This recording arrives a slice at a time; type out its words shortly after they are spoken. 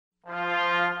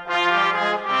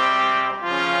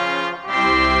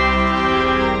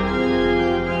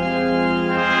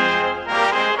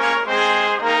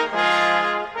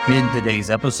In today's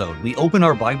episode, we open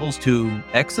our Bibles to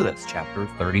Exodus chapter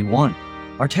 31.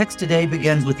 Our text today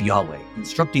begins with Yahweh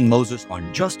instructing Moses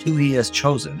on just who he has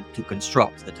chosen to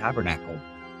construct the tabernacle.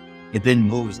 It then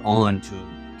moves on to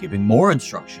giving more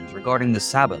instructions regarding the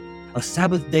Sabbath, a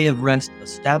Sabbath day of rest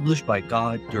established by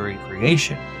God during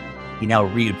creation. He now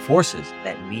reinforces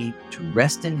that need to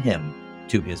rest in him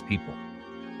to his people.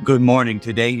 Good morning.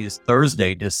 Today is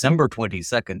Thursday, December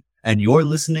 22nd, and you're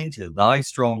listening to Thy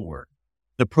Strong Word,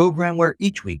 the program where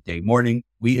each weekday morning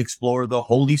we explore the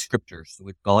Holy Scriptures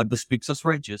with God bespeaks us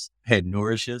righteous and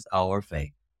nourishes our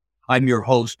faith. I'm your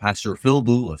host, Pastor Phil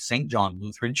Boo of St. John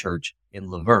Lutheran Church in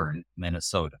Laverne,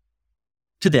 Minnesota.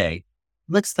 Today,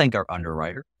 let's thank our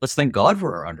underwriter. Let's thank God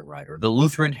for our underwriter, the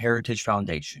Lutheran Heritage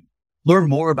Foundation. Learn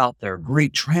more about their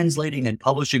great translating and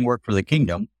publishing work for the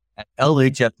kingdom at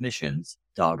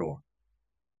lhfmissions.org.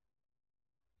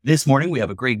 This morning, we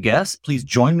have a great guest. Please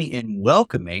join me in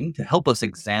welcoming, to help us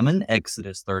examine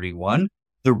Exodus 31,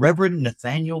 the Reverend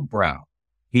Nathaniel Brown.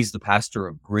 He's the pastor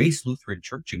of Grace Lutheran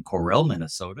Church in Corel,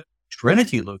 Minnesota,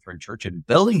 Trinity Lutheran Church in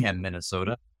Bellingham,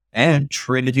 Minnesota, and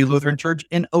Trinity Lutheran Church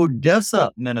in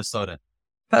Odessa, Minnesota.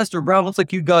 Pastor Brown, looks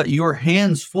like you got your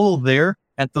hands full there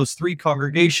at those three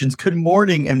congregations. Good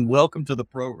morning and welcome to the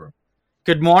program.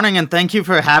 Good morning, and thank you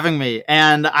for having me.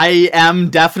 And I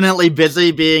am definitely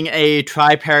busy being a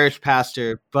tri-parish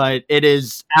pastor, but it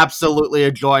is absolutely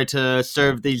a joy to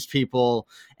serve these people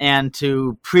and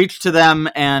to preach to them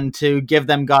and to give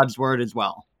them God's word as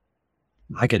well.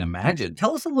 I can imagine.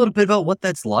 Tell us a little bit about what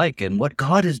that's like and what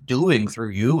God is doing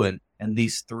through you and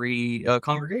these three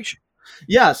congregations.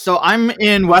 Yeah, so I'm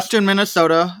in Western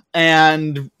Minnesota,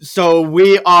 and so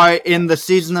we are in the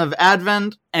season of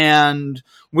Advent, and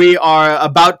we are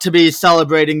about to be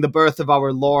celebrating the birth of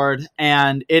our Lord,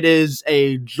 and it is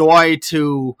a joy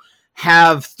to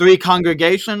have three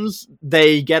congregations.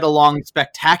 They get along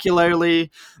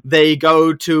spectacularly. They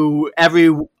go to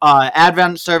every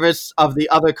Advent service of the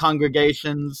other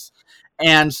congregations,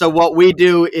 and so what we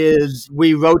do is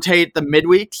we rotate the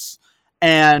midweeks,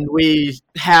 and we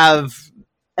have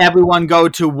everyone go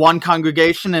to one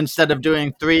congregation instead of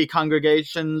doing three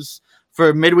congregations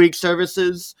for midweek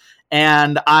services.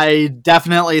 And I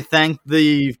definitely thank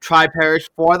the tri-parish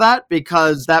for that,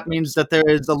 because that means that there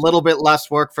is a little bit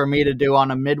less work for me to do on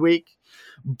a midweek.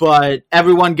 But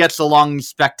everyone gets along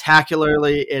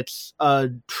spectacularly. It's a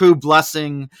true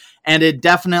blessing. And it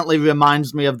definitely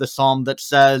reminds me of the psalm that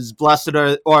says,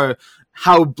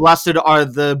 how blessed are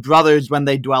the brothers when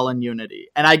they dwell in unity.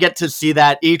 And I get to see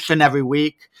that each and every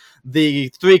week. The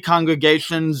three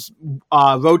congregations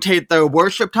rotate their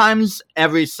worship times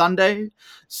every Sunday.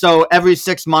 So every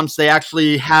 6 months, they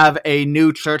actually have a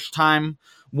new church time.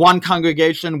 One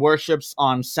congregation worships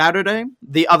on Saturday.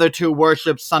 The other two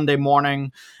worship Sunday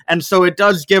morning. And so it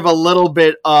does give a little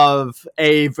bit of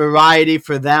a variety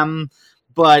for them.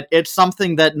 But it's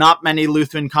something that not many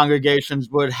Lutheran congregations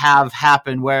would have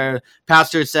happen, where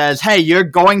pastor says, hey, you're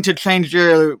going to change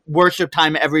your worship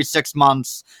time every 6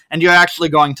 months, and you're actually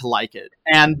going to like it.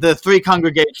 And the three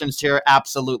congregations here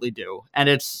absolutely do. And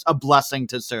it's a blessing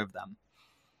to serve them.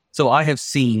 So I have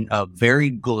seen very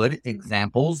good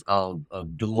examples of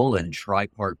dual and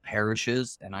tripart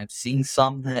parishes, and I've seen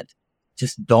some that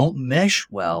just don't mesh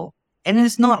well. And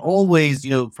it's not always,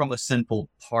 from a sinful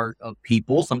part of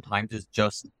people. Sometimes it's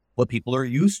just what people are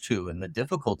used to and the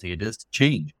difficulty it is to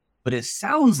change. But it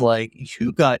sounds like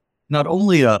you got not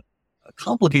only a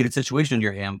complicated situation in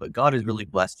your hand, but God has really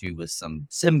blessed you with some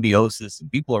symbiosis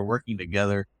and people are working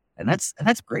together. And that's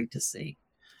great to see.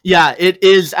 Yeah, it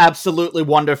is absolutely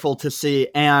wonderful to see.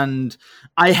 And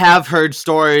I have heard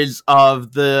stories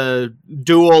of the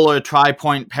dual or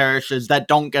tri-point parishes that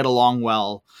don't get along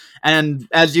well. And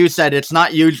as you said, it's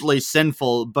not usually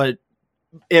sinful, but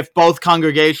if both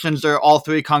congregations or all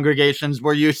three congregations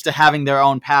were used to having their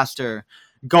own pastor,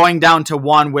 going down to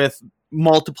one with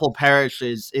multiple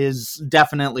parishes is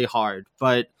definitely hard.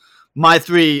 But my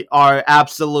three are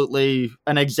absolutely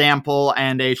an example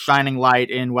and a shining light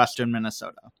in Western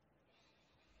Minnesota.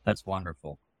 That's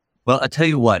wonderful. Well, I tell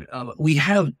you what, we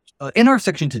have in our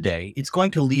section today, it's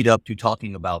going to lead up to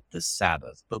talking about the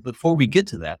Sabbath. But before we get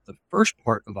to that, the first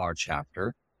part of our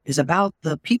chapter is about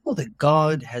the people that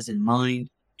God has in mind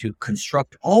to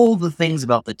construct all the things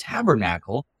about the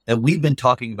tabernacle that we've been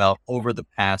talking about over the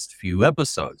past few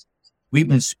episodes. We've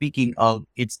been speaking of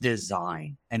its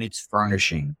design and its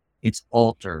furnishing, its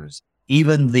altars,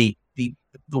 even the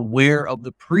wear of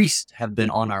the priest have been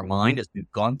on our mind as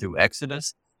we've gone through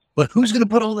Exodus. But who's going to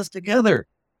put all this together?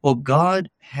 Well, God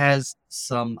has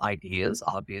some ideas,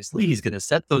 obviously. He's going to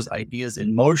set those ideas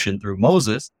in motion through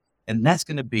Moses, and that's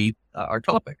going to be our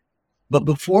topic. But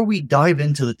before we dive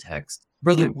into the text,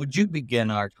 brother, would you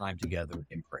begin our time together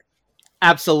in prayer?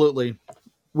 Absolutely.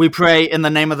 We pray in the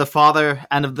name of the Father,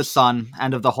 and of the Son,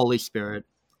 and of the Holy Spirit.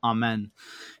 Amen.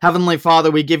 Heavenly Father,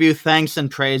 we give you thanks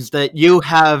and praise that you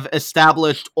have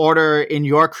established order in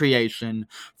your creation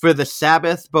for the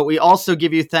Sabbath, but we also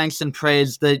give you thanks and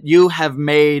praise that you have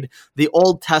made the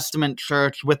Old Testament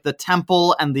church with the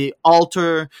temple and the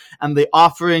altar and the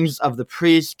offerings of the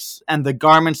priests and the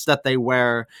garments that they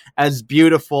wear as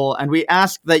beautiful. And we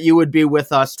ask that you would be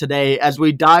with us today as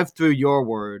we dive through your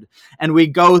word and we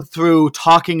go through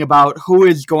talking about who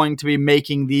is going to be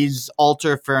making these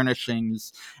altar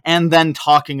furnishings and then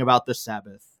talking about the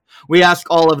Sabbath. We ask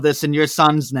all of this in your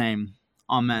Son's name.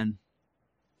 Amen.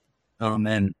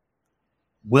 Amen.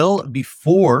 Well,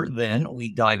 before then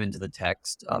we dive into the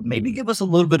text, maybe give us a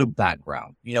little bit of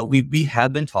background. We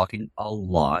have been talking a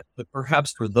lot, but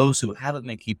perhaps for those who haven't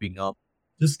been keeping up,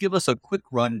 just give us a quick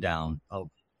rundown of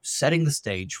setting the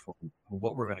stage for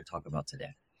what we're going to talk about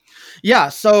today. Yeah,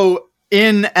 so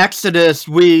in Exodus,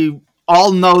 we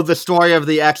all know the story of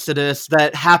the Exodus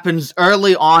that happens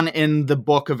early on in the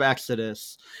book of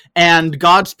Exodus. And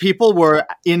God's people were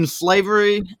in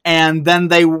slavery, and then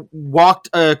they walked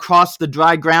across the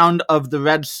dry ground of the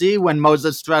Red Sea when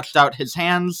Moses stretched out his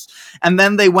hands. And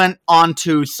then they went on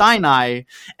to Sinai,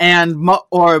 and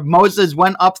Moses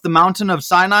went up the mountain of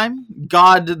Sinai.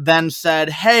 God then said,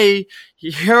 hey,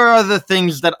 here are the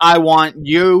things that I want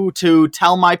you to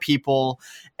tell my people.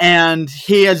 And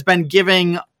he has been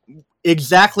giving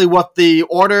exactly what the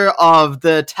order of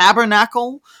the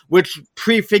tabernacle, which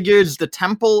prefigures the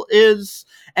temple, is,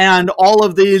 and all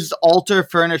of these altar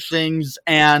furnishings,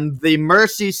 and the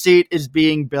mercy seat is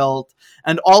being built,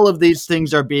 and all of these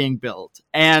things are being built.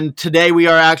 And today we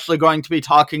are actually going to be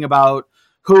talking about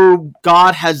who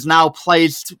God has now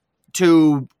placed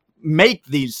to make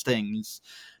these things,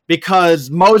 because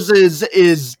Moses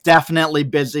is definitely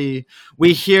busy.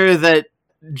 We hear that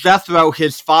Jethro,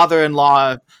 his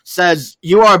father-in-law, says,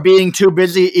 you are being too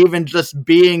busy even just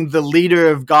being the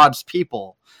leader of God's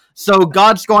people. So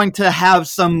God's going to have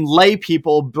some lay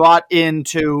people brought in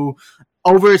to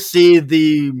oversee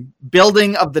the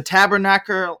building of the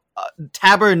tabernacle,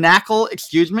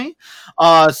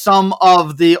 some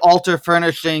of the altar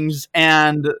furnishings,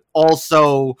 and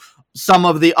also some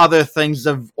of the other things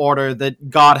of order that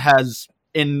God has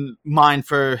in mind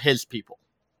for his people.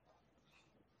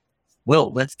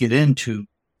 Well, let's get into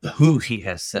who he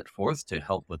has set forth to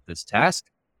help with this task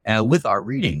with our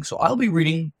reading. So I'll be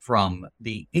reading from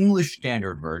the English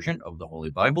Standard Version of the Holy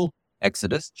Bible,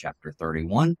 Exodus chapter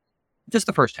 31, just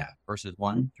the first half, verses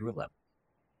 1 through 11.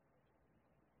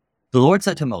 The Lord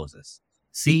said to Moses,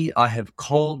 see, I have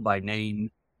called by name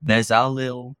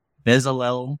Bezalel,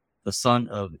 the son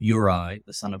of Uri,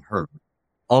 the son of Hur,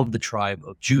 of the tribe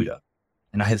of Judah,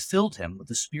 and I have filled him with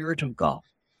the Spirit of God,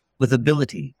 with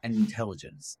ability and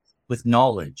intelligence, with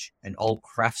knowledge and all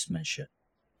craftsmanship,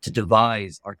 to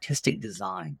devise artistic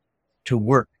design, to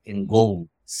work in gold,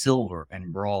 silver,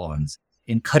 and bronze,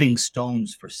 in cutting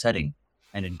stones for setting,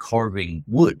 and in carving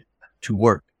wood, to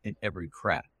work in every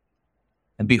craft.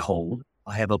 And behold,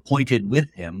 I have appointed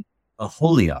with him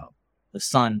Aholiab, the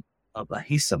son of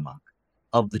Ahisamach,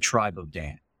 of the tribe of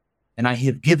Dan. And I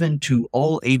have given to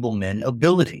all able men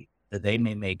ability, that they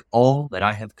may make all that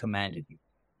I have commanded you,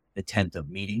 the tent of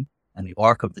meeting, and the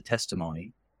ark of the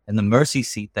testimony, and the mercy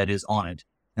seat that is on it,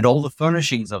 and all the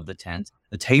furnishings of the tent,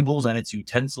 the tables and its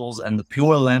utensils, and the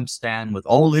pure lampstand with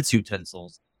all its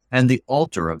utensils, and the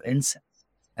altar of incense,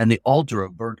 and the altar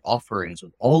of burnt offerings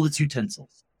with all its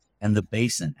utensils, and the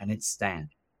basin and its stand,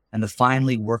 and the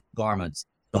finely worked garments,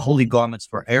 the holy garments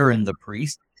for Aaron the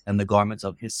priest, and the garments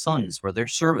of his sons for their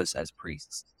service as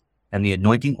priests, and the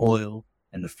anointing oil,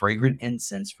 and the fragrant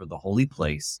incense for the holy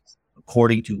place,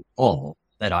 according to all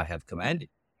that I have commanded,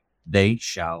 they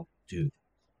shall do.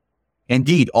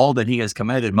 Indeed, all that he has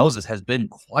commanded Moses has been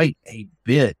quite a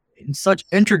bit, in such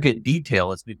intricate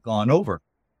detail as we've gone over.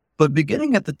 But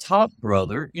beginning at the top,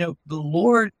 brother, the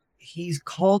Lord, he's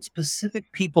called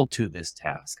specific people to this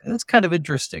task. And that's kind of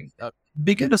interesting.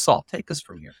 Begin us off. Take us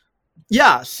from here.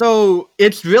 Yeah, so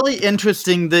it's really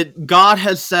interesting that God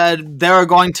has said there are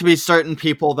going to be certain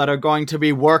people that are going to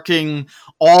be working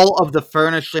all of the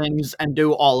furnishings and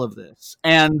do all of this.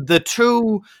 And the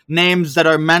two names that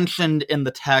are mentioned in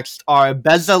the text are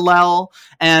Bezalel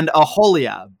and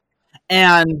Aholiab.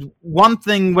 And one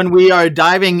thing, when we are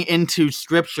diving into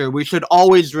Scripture, we should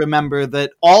always remember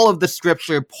that all of the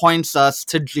Scripture points us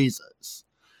to Jesus.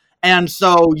 And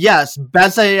so, yes,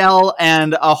 Bezalel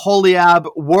and Aholiab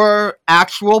were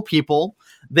actual people.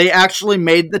 They actually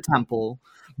made the temple.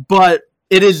 But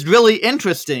it is really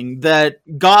interesting that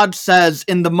God says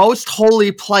in the most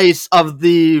holy place of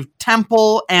the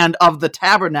temple and of the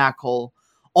tabernacle,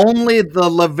 only the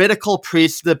Levitical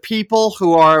priests, the people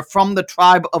who are from the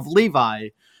tribe of Levi,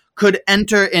 could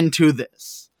enter into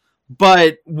this.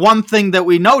 But one thing that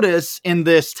we notice in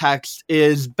this text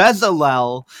is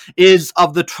Bezalel is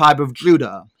of the tribe of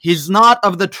Judah. He's not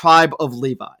of the tribe of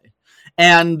Levi.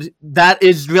 And that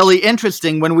is really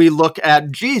interesting when we look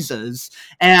at Jesus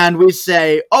and we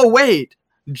say, oh, wait,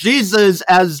 Jesus,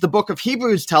 as the book of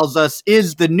Hebrews tells us,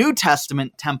 is the New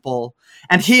Testament temple,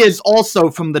 and he is also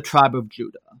from the tribe of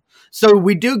Judah. So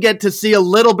we do get to see a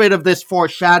little bit of this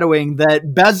foreshadowing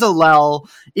that Bezalel,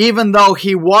 even though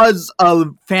he was a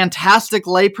fantastic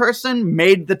layperson,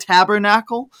 made the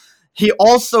tabernacle, he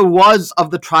also was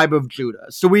of the tribe of Judah.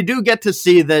 So we do get to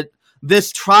see that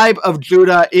this tribe of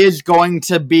Judah is going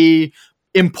to be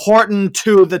important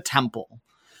to the temple.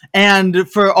 And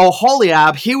for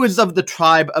Oholiab, he was of the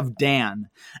tribe of Dan.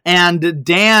 And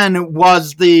Dan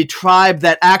was the tribe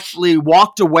that actually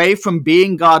walked away from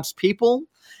being God's people.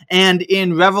 And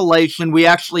in Revelation, we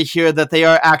actually hear that they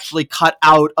are actually cut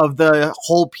out of the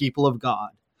whole people of God.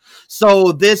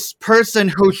 So this person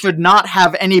who should not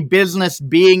have any business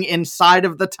being inside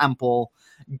of the temple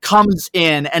comes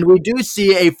in, and we do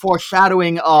see a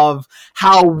foreshadowing of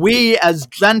how we as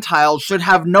Gentiles should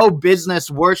have no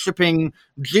business worshiping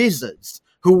Jesus,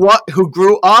 who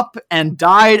grew up and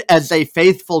died as a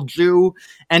faithful Jew,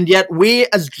 and yet we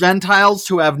as Gentiles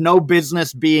who have no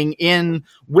business being in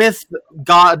with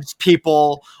God's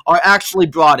people are actually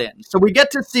brought in. So we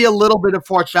get to see a little bit of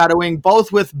foreshadowing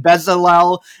both with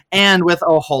Bezalel and with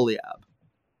Oholiab.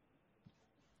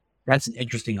 That's an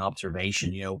interesting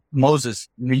observation. Moses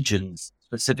mentions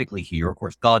specifically here, of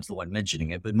course, God's the one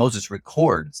mentioning it, but Moses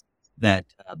records that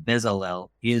Bezalel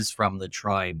is from the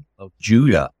tribe of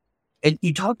Judah. And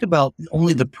you talked about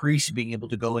only the priests being able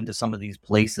to go into some of these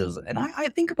places. And I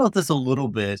think about this a little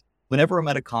bit whenever I'm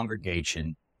at a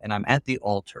congregation and I'm at the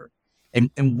altar. And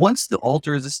once the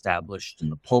altar is established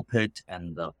and the pulpit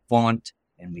and the font,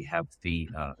 and we have the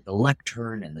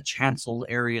lectern and the chancel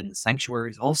area and the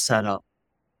sanctuaries all set up,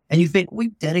 and you think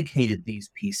we've dedicated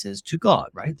these pieces to God,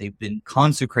 right? They've been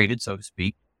consecrated, so to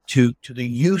speak, to the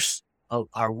use of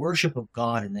our worship of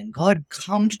God. And then God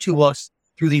comes to us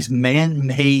through these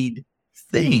man-made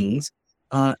things,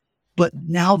 but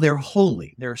now they're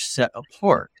holy. They're set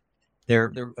apart.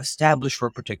 They're established for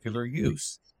a particular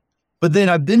use. But then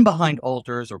I've been behind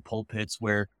altars or pulpits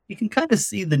where you can kind of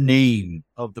see the name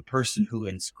of the person who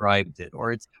inscribed it,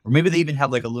 or maybe they even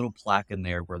have like a little plaque in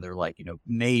there where they're like,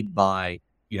 made by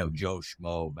Joe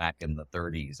Schmo back in the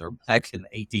 30s or back in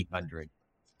the 1800s.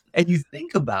 And you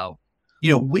think about,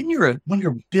 when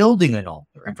you're building an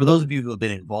altar, and for those of you who have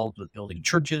been involved with building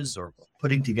churches or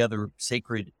putting together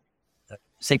sacred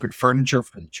furniture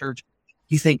for the church,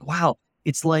 you think, wow,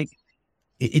 it's like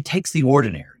it takes the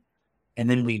ordinary, and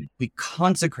then we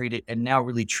consecrate it and now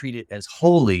really treat it as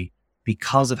holy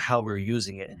because of how we're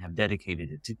using it and have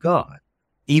dedicated it to God.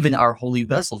 Even our holy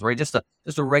vessels, right? Just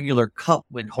a regular cup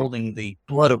when holding the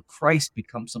blood of Christ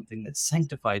becomes something that's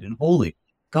sanctified and holy.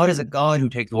 God is a God who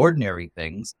takes ordinary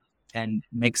things and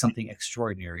makes something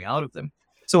extraordinary out of them.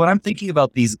 So when I'm thinking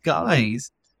about these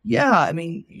guys,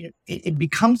 it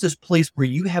becomes this place where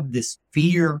you have this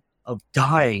fear of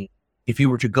dying if you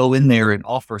were to go in there and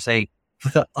offer, say,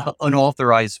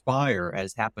 unauthorized fire,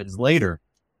 as happens later.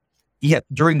 Yet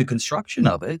during the construction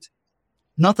of it,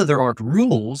 not that there aren't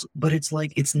rules, but it's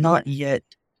like it's not yet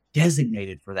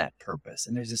designated for that purpose.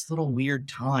 And there's this little weird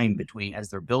time between as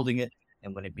they're building it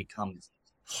and when it becomes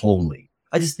holy.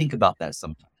 I just think about that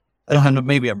sometimes. I don't know,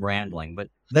 maybe I'm rambling, but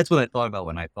that's what I thought about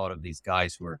when I thought of these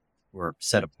guys who were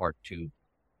set apart to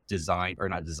design, or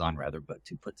not design rather, but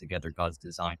to put together God's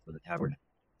design for the tabernacle.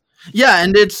 Yeah,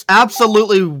 and it's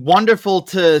absolutely wonderful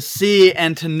to see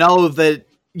and to know that,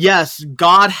 yes,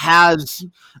 God has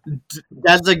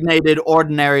designated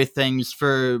ordinary things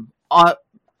for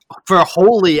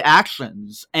holy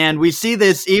actions. And we see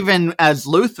this even as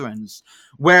Lutherans,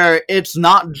 where it's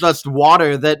not just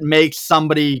water that makes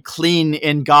somebody clean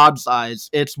in God's eyes.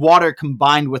 It's water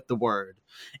combined with the word.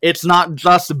 It's not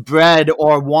just bread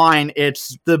or wine.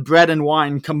 It's the bread and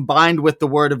wine combined with the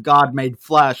word of God made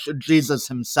flesh, Jesus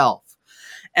himself.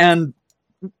 And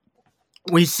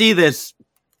we see this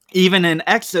even in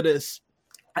Exodus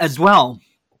as well,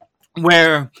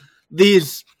 where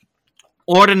these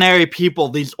ordinary people,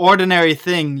 these ordinary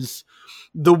things,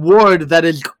 the wood that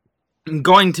is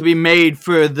going to be made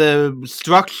for the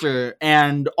structure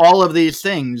and all of these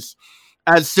things,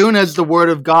 as soon as the word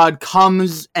of God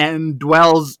comes and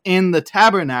dwells in the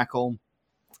tabernacle,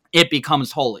 it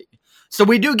becomes holy. So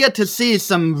we do get to see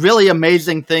some really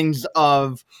amazing things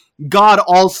of God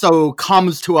also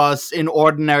comes to us in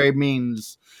ordinary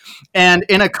means. And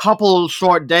in a couple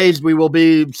short days, we will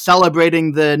be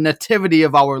celebrating the nativity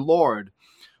of our Lord,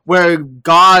 where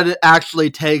God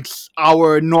actually takes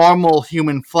our normal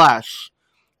human flesh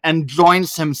and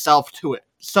joins himself to it.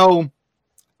 So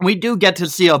we do get to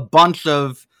see a bunch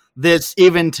of this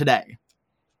even today.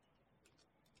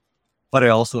 What I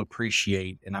also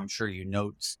appreciate, and I'm sure you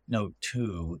note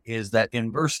too, is that in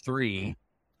verse 3,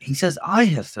 he says, I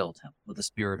have filled him with the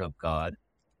Spirit of God,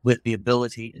 with the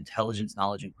ability, intelligence,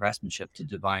 knowledge, and craftsmanship to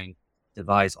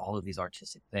devise all of these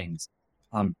artistic things.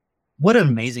 What an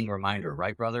amazing reminder,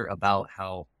 right, brother, about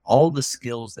how all the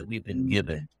skills that we've been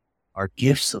given are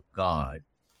gifts of God,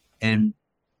 and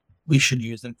we should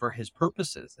use them for his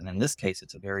purposes. And in this case,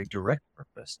 it's a very direct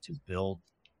purpose to build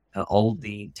all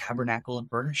the tabernacle and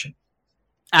furnishing.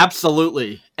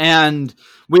 Absolutely. And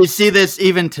we see this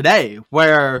even today,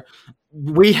 where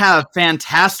we have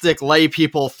fantastic lay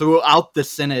people throughout the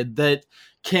synod that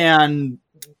can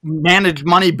manage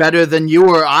money better than you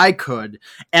or I could.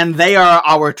 And they are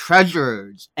our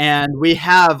treasurers. And we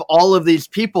have all of these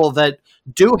people that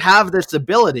do have this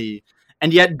ability,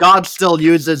 and yet God still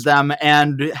uses them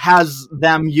and has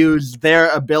them use their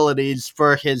abilities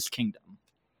for his kingdom.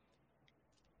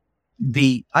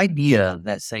 The idea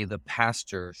that, say, the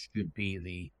pastor should be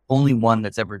the only one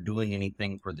that's ever doing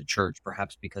anything for the church,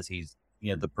 perhaps because he's,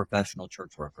 the professional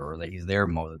church worker, or that he's there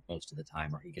most of the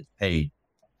time, or he gets paid,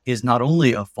 is not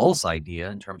only a false idea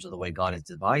in terms of the way God has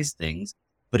devised things,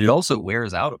 but it also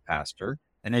wears out a pastor.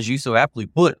 And as you so aptly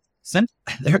put,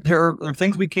 there are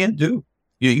things we can't do.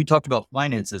 You talked about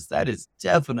finances. That is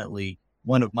definitely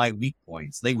one of my weak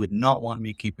points. They would not want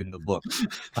me keeping the books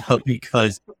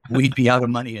because we'd be out of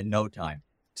money in no time.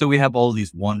 So we have all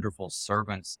these wonderful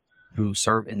servants who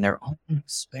serve in their own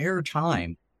spare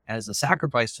time as a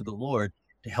sacrifice to the Lord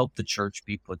to help the church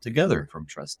be put together, from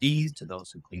trustees to those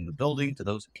who clean the building, to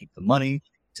those who keep the money,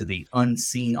 to the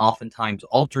unseen, oftentimes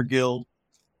altar guild.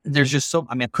 There's just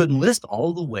I couldn't list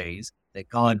all the ways that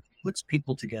God puts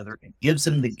people together and gives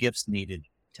them the gifts needed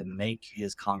to make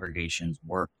his congregations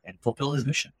work and fulfill his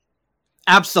mission.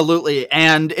 Absolutely.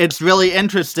 And it's really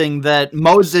interesting that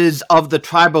Moses of the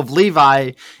tribe of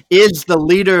Levi is the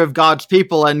leader of God's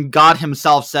people, and God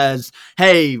himself says,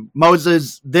 hey,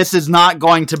 Moses, this is not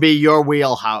going to be your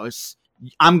wheelhouse.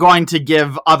 I'm going to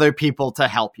give other people to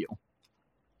help you.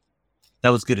 That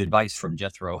was good advice from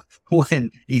Jethro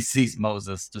when he sees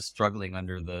Moses just struggling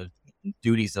under the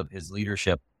duties of his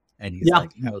leadership. And he's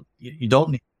like, you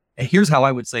don't need. Here's how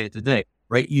I would say it today,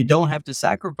 right? You don't have to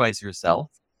sacrifice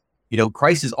yourself.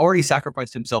 Christ has already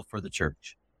sacrificed himself for the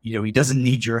church. He doesn't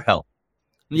need your help.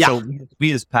 Yeah. So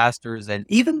we as pastors, and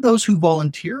even those who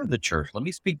volunteer in the church, let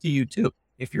me speak to you too.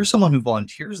 If you're someone who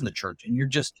volunteers in the church and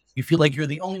you feel like you're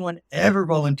the only one ever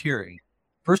volunteering,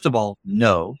 first of all,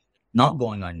 no, not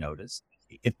going unnoticed.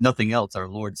 If nothing else, our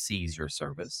Lord sees your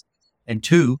service. And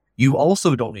two, you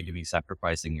also don't need to be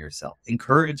sacrificing yourself.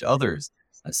 Encourage others.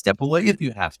 Step away if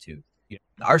you have to.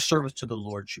 Our service to the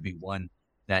Lord should be one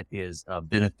that is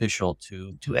beneficial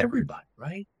to everybody,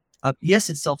 right? Yes,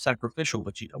 it's self-sacrificial,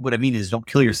 but what I mean is don't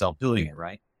kill yourself doing it,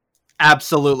 right?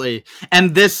 Absolutely.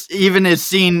 And this even is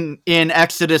seen in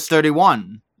Exodus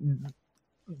 31.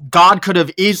 God could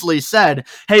have easily said,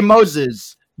 hey,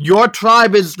 Moses, your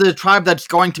tribe is the tribe that's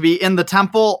going to be in the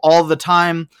temple all the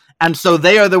time, and so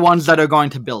they are the ones that are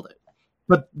going to build it.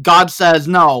 But God says,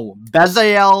 no,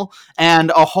 Bezalel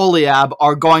and Aholiab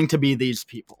are going to be these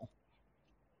people.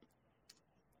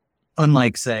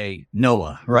 Unlike, say,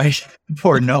 Noah, right?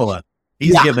 Poor Noah.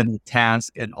 He's given the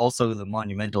task and also the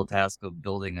monumental task of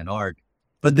building an ark.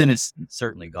 But then it's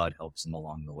certainly God helps him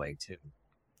along the way, too.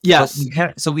 Yes.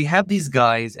 So we have these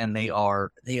guys, and they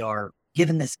are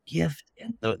given this gift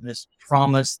and this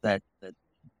promise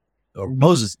or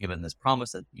Moses given this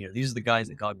promise that, these are the guys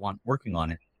that God wants working on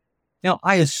it. Now,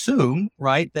 I assume,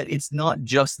 right, that it's not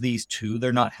just these two.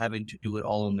 They're not having to do it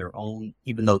all on their own,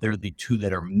 even though they're the two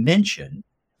that are mentioned,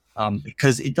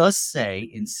 because it does say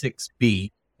in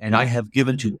 6b, and I have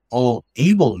given to all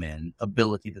able men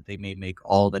ability that they may make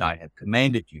all that I have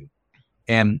commanded you.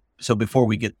 And so before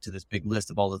we get to this big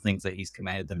list of all the things that he's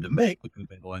commanded them to make, which we've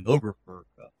been going over for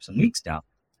some weeks now,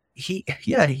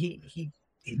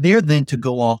 they're then to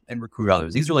go off and recruit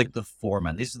others. These are like the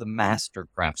foremen. These are the master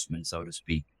craftsmen, so to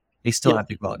speak. They still have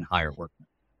to go out and hire workmen.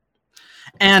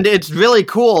 And it's really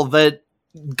cool that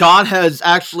God has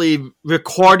actually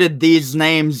recorded these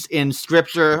names in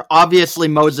Scripture. Obviously,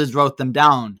 Moses wrote them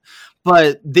down,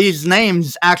 but these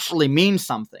names actually mean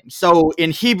something. So in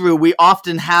Hebrew, we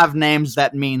often have names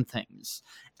that mean things.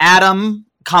 Adam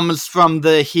comes from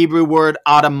the Hebrew word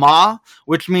Adamah,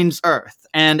 which means earth,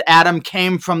 and Adam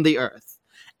came from the earth.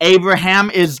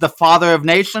 Abraham is the father of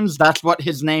nations. That's what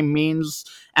his name means.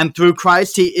 And through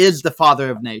Christ, he is the father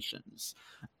of nations.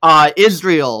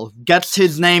 Israel gets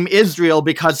his name Israel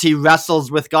because he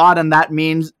wrestles with God, and that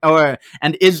means,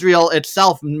 and Israel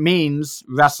itself means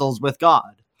wrestles with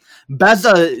God.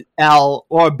 Bezalel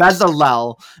or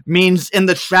Bezalel means in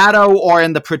the shadow or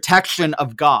in the protection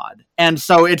of God. And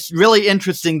so it's really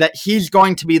interesting that he's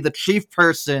going to be the chief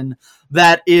person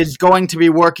that is going to be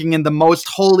working in the most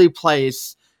holy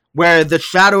place where the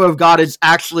shadow of God is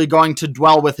actually going to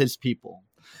dwell with his people.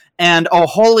 And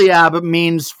Oholiab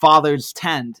means father's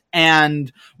tent.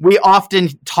 And we often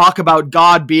talk about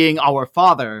God being our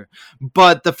father,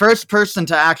 but the first person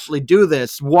to actually do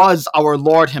this was our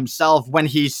Lord himself when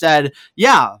he said,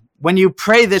 yeah, when you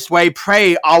pray this way,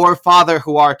 pray our Father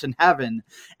who art in heaven.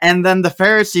 And then the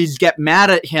Pharisees get mad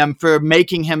at him for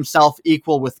making himself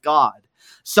equal with God.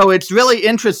 So it's really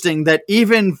interesting that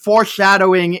even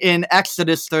foreshadowing in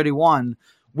Exodus 31,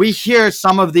 we hear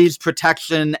some of these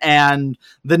protection and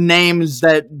the names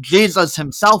that Jesus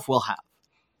himself will have.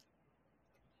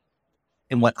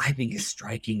 And what I think is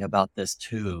striking about this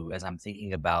too, as I'm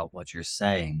thinking about what you're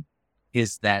saying,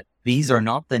 is that these are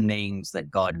not the names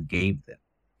that God gave them.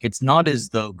 It's not as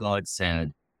though God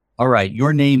said, all right,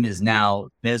 your name is now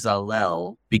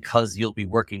Bezalel because you'll be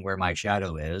working where my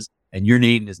shadow is. And your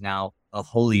name is now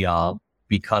Oholiab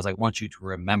because I want you to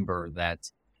remember that,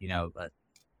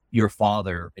 your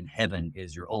Father in heaven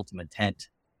is your ultimate tent.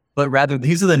 But rather,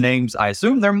 these are the names I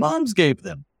assume their moms gave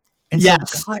them. And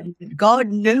yes. So God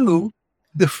knew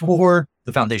before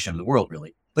the foundation of the world,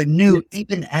 really, but knew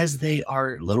even as they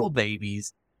are little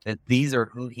babies that these are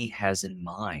who he has in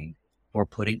mind for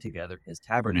putting together his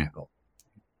tabernacle.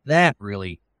 That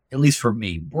really, at least for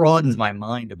me, broadens my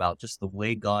mind about just the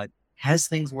way God has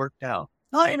things worked out.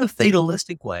 Not in a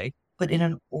fatalistic way, but in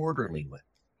an orderly way.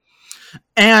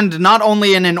 And not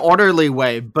only in an orderly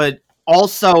way, but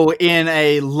also in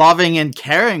a loving and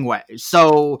caring way.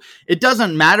 So it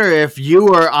doesn't matter if you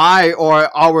or I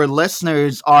or our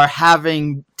listeners are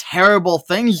having terrible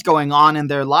things going on in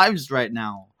their lives right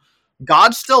now.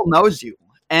 God still knows you.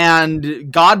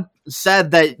 And God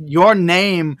said that your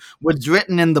name was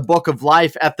written in the book of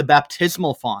life at the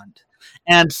baptismal font.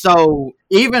 And so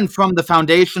even from the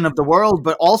foundation of the world,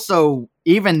 but also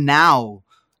even now,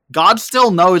 God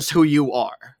still knows who you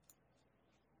are.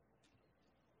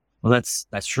 Well,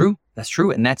 that's true. That's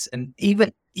true. And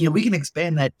even, we can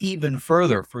expand that even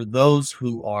further for those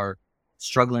who are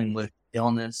struggling with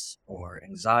illness or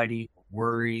anxiety or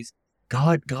worries.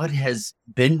 God has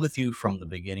been with you from the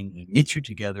beginning. He knit you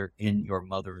together in your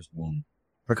mother's womb.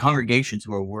 For congregations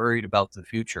who are worried about the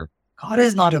future, God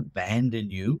has not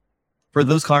abandoned you. For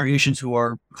those congregations who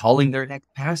are calling their next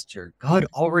pastor, God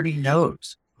already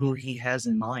knows who he has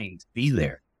in mind to be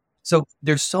there. So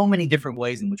there's so many different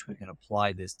ways in which we can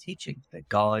apply this teaching that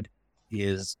God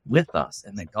is with us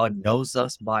and that God knows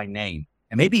us by name.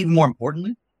 And maybe even more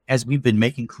importantly, as we've been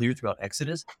making clear throughout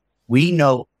Exodus, we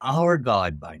know our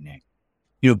God by name.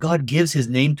 God gives his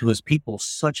name to his people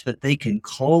such that they can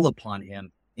call upon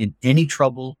him in any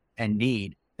trouble and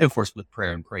need, and of course with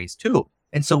prayer and praise too.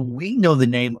 And so we know the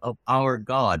name of our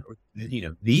God, or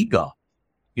the God.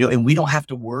 And we don't have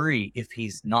to worry if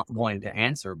he's not going to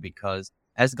answer, because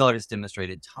as God has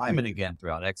demonstrated time and again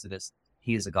throughout Exodus,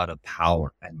 he is a God of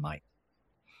power and might.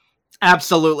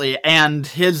 Absolutely. And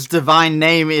his divine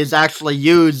name is actually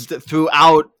used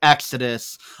throughout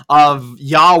Exodus of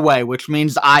Yahweh, which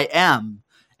means I am.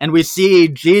 And we see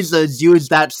Jesus use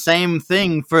that same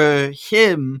thing for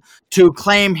him to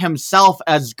claim himself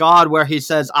as God, where he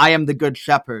says, I am the good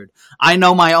shepherd. I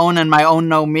know my own and my own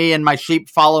know me, and my sheep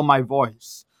follow my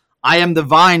voice. I am the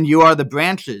vine, you are the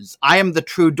branches. I am the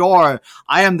true door.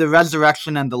 I am the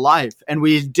resurrection and the life. And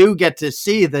we do get to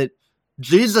see that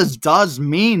Jesus does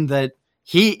mean that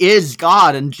he is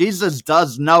God, and Jesus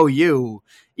does know you,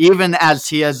 even as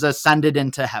he has ascended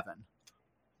into heaven.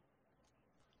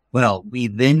 Well, we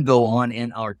then go on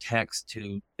in our text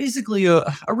to basically a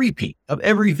repeat of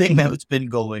everything that's been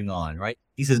going on, right?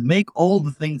 He says, make all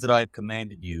the things that I've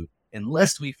commanded you, and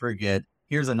lest we forget,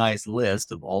 here's a nice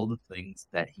list of all the things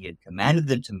that he had commanded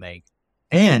them to make,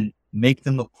 and make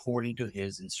them according to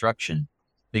his instruction,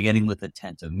 beginning with the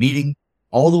tent of meeting,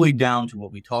 all the way down to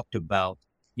what we talked about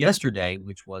yesterday,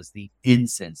 which was the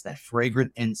incense, that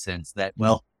fragrant incense that,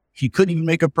 well, he couldn't even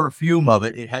make a perfume of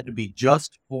it. It had to be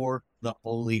just for the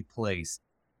holy place.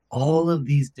 All of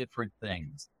these different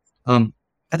things. I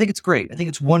think it's great. I think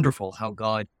it's wonderful how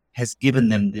God has given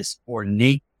them this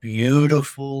ornate,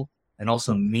 beautiful, and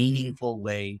also meaningful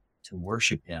way to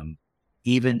worship him.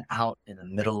 even out in the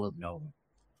middle of nowhere.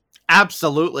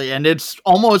 Absolutely. And it's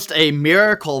almost a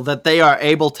miracle that they are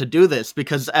able to do this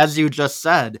because, as you just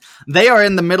said, they are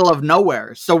in the middle of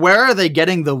nowhere. So where are they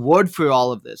getting the wood for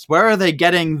all of this? Where are they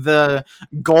getting the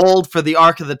gold for the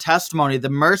Ark of the Testimony, the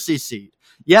mercy seat?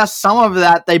 Yes, some of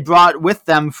that they brought with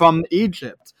them from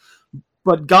Egypt,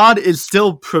 but God is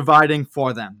still providing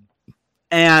for them.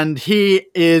 And he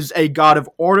is a God of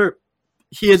order.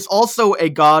 He is also a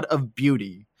God of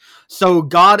beauty. So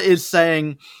God is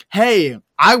saying, hey,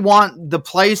 I want the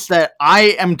place that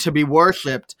I am to be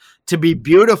worshipped to be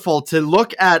beautiful, to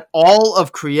look at all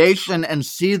of creation and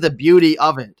see the beauty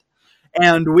of it.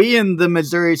 And we in the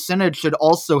Missouri Synod should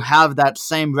also have that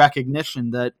same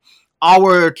recognition that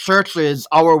our churches,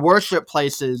 our worship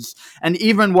places, and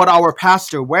even what our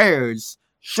pastor wears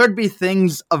should be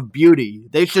things of beauty.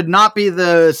 They should not be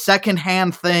the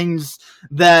secondhand things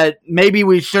that maybe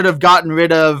we should have gotten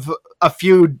rid of a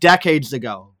few decades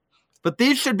ago. But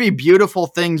these should be beautiful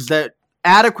things that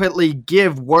adequately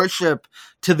give worship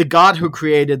to the God who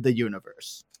created the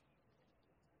universe.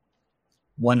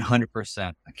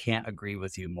 100%. I can't agree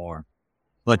with you more.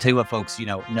 Well, I tell you what, folks,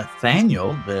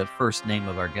 Nathaniel, the first name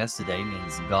of our guest today,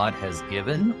 means God has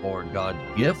given or God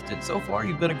gift. And so far,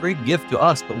 you've been a great gift to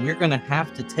us, but we're going to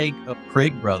have to take a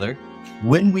break, brother,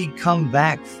 when we come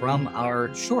back from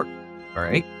our short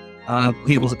break.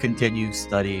 We will continue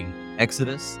studying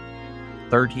Exodus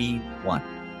 31.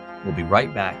 We'll be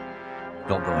right back.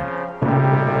 Don't go anywhere.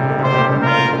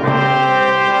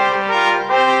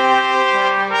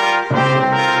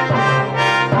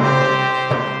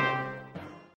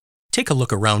 Take a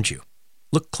look around you.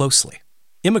 Look closely.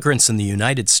 Immigrants in the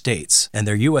United States and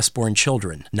their U.S.-born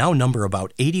children now number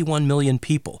about 81 million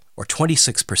people, or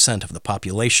 26% of the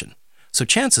population. So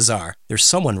chances are there's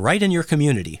someone right in your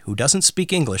community who doesn't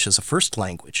speak English as a first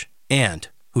language and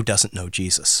who doesn't know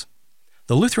Jesus.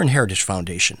 The Lutheran Heritage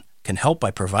Foundation can help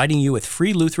by providing you with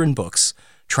free Lutheran books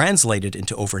translated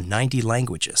into over 90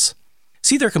 languages.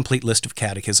 See their complete list of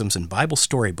catechisms and Bible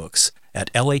storybooks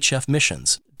at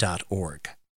lhfmissions.org.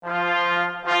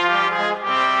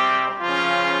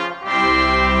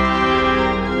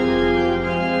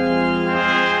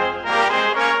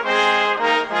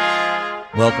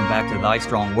 Welcome back to Thy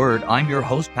Strong Word. I'm your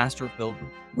host, Pastor Phil.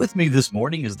 With me this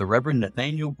morning is the Reverend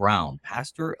Nathaniel Brown,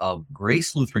 pastor of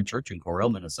Grace Lutheran Church in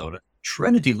Corel, Minnesota,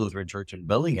 Trinity Lutheran Church in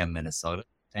Bellingham, Minnesota,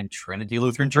 and Trinity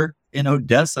Lutheran Church in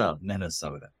Odessa,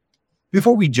 Minnesota.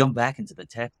 Before we jump back into the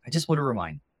text, I just want to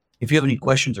remind you, if you have any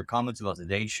questions or comments about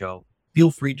today's show,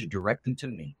 feel free to direct them to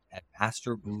me at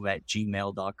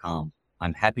pastorboo@gmail.com.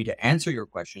 I'm happy to answer your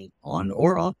questions on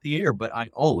or off the air, but I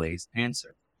always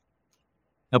answer.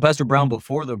 Now, Pastor Brown,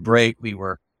 before the break, we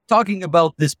were talking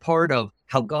about this part of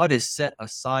how God has set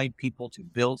aside people to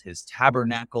build his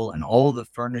tabernacle and all the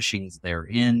furnishings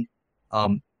therein.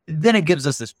 Then it gives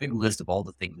us this big list of all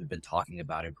the things we've been talking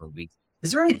about every week.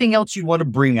 Is there anything else you want to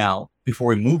bring out before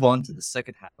we move on to the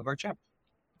second half of our chapter?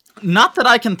 Not that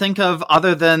I can think of,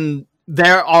 other than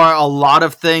there are a lot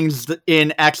of things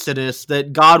in Exodus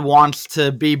that God wants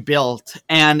to be built,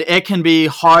 and it can be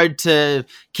hard to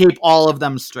keep all of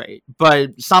them straight.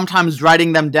 But sometimes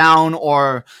writing them down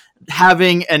or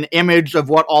having an image of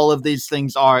what all of these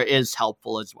things are is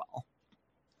helpful as well.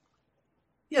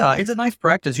 Yeah, it's a nice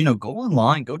practice. Go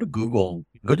online, go to Google,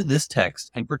 go to this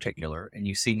text in particular, and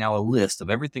you see now a list of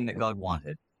everything that God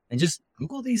wanted. And just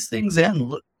Google these things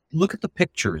in. Look at the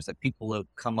pictures that people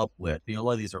have come up with. A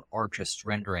lot of these are artist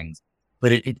renderings,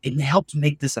 but it helps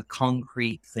make this a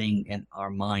concrete thing in our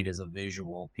mind as a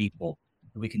visual people.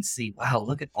 We can see, wow,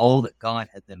 look at all that God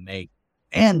had them make.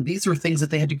 And these are things that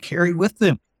they had to carry with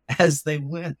them as they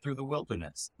went through the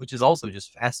wilderness, which is also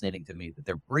just fascinating to me that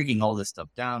they're bringing all this stuff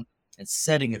down and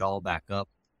setting it all back up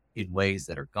in ways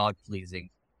that are God-pleasing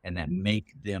and that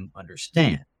make them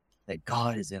understand that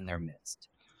God is in their midst.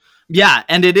 Yeah,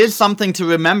 and it is something to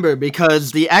remember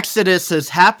because the Exodus has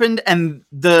happened and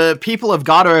the people of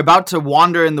God are about to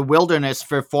wander in the wilderness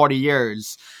for 40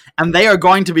 years. And they are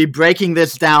going to be breaking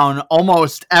this down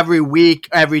almost every week,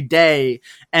 every day,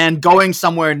 and going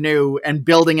somewhere new and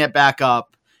building it back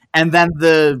up. And then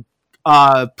the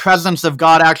presence of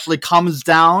God actually comes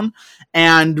down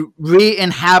and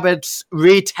re-inhabits,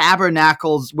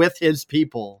 re-tabernacles with his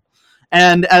people.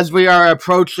 And as we are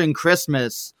approaching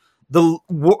Christmas, the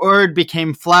Word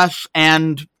became flesh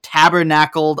and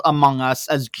tabernacled among us,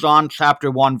 as John chapter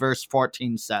 1, verse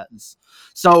 14 says.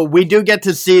 So we do get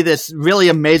to see this really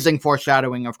amazing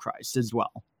foreshadowing of Christ as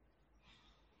well.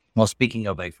 Well, speaking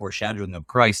of a foreshadowing of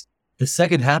Christ, the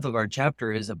second half of our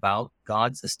chapter is about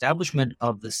God's establishment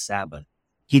of the Sabbath.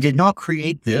 He did not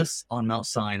create this on Mount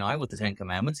Sinai with the Ten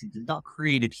Commandments. He did not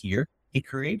create it here. He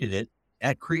created it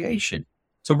at creation.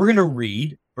 So we're going to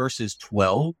read verses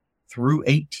 12 through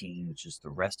 18, which is the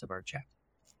rest of our chapter.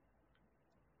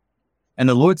 And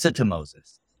the Lord said to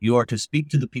Moses, "You are to speak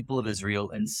to the people of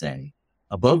Israel and say,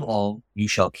 above all, you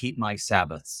shall keep my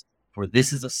Sabbaths, for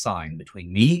this is a sign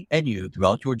between me and you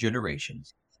throughout your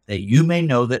generations, that you may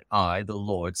know that I, the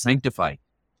Lord, sanctify you.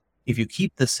 If you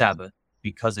keep the Sabbath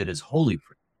because it is holy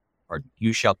for you, or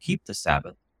you shall keep the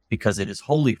Sabbath because it is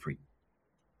holy for you.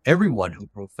 Everyone who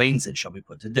profanes it shall be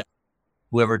put to death.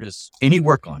 Whoever does any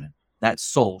work on it, that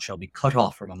soul shall be cut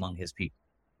off from among his people.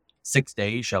 6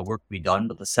 days shall work be done,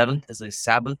 but the seventh is a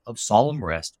Sabbath of solemn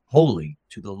rest, holy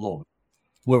to the Lord.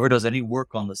 Whoever does any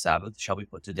work on the Sabbath shall be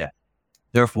put to death.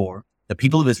 Therefore, the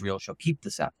people of Israel shall keep the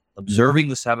Sabbath, observing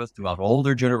the Sabbath throughout all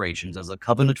their generations as a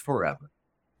covenant forever.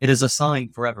 It is a sign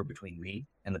forever between me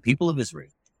and the people of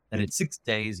Israel, that in 6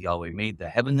 days Yahweh made the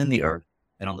heaven and the earth,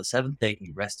 and on the seventh day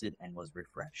he rested and was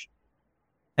refreshed.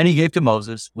 And he gave to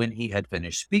Moses, when he had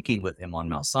finished speaking with him on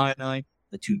Mount Sinai,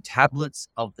 the 2 tablets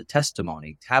of the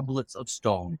testimony, tablets of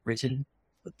stone written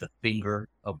with the finger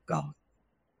of God."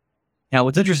 Now,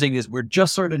 what's interesting is we're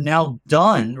just sort of now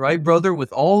done, right, brother,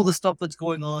 with all the stuff that's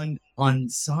going on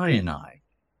Sinai.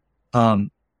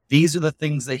 These are the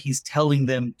things that he's telling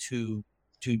them to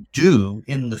do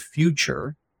in the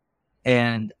future.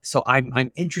 And so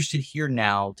I'm interested here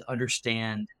now to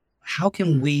understand, how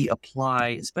can we apply,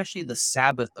 especially the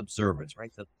Sabbath observance,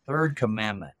 right, the third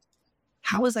commandment?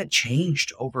 How has that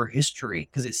changed over history?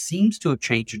 Because it seems to have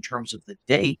changed in terms of the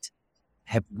date.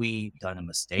 Have we done a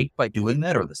mistake by doing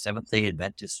that? Or the Seventh-day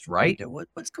Adventists right?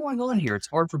 What's going on here? It's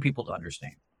hard for people to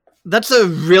understand. That's a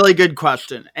really good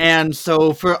question. And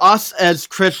so for us as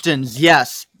Christians,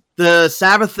 yes, the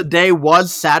Sabbath day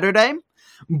was Saturday,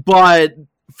 but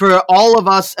for all of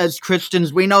us as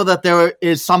Christians, we know that there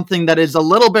is something that is a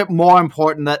little bit more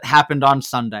important that happened on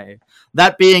Sunday.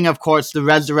 That being, of course, the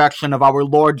resurrection of our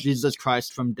Lord Jesus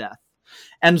Christ from death.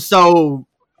 And so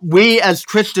we as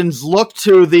Christians look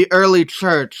to the early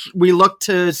church. We look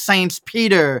to Saints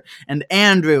Peter and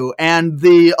Andrew and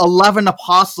the 11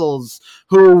 apostles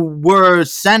who were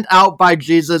sent out by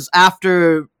Jesus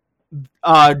after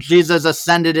Jesus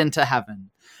ascended into heaven.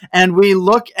 And we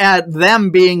look at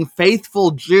them being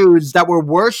faithful Jews that were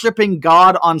worshiping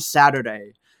God on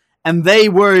Saturday. And they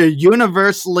were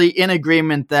universally in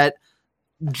agreement that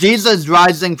Jesus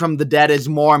rising from the dead is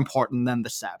more important than the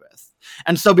Sabbath.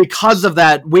 And so because of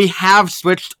that, we have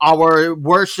switched our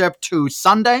worship to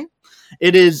Sunday.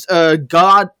 It is a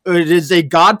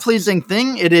God-pleasing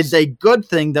thing. It is a good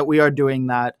thing that we are doing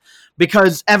that,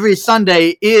 because every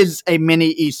Sunday is a mini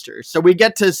Easter. So we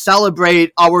get to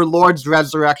celebrate our Lord's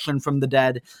resurrection from the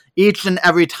dead each and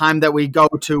every time that we go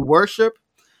to worship.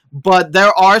 But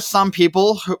there are some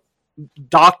people,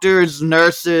 doctors,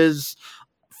 nurses,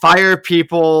 fire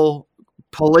people,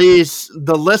 police,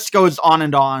 the list goes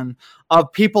on,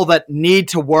 of people that need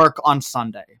to work on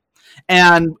Sunday.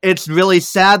 And it's really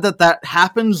sad that that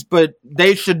happens, but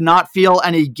they should not feel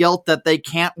any guilt that they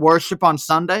can't worship on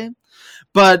Sunday.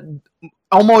 But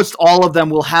almost all of them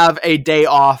will have a day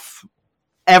off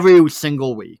every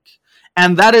single week.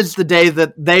 And that is the day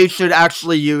that they should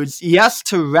actually use, yes,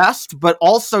 to rest, but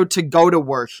also to go to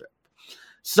worship.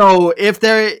 So if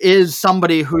there is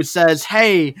somebody who says,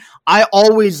 "Hey, I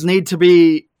always need to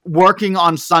be working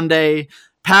on Sunday.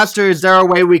 Pastor, is there a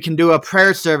way we can do a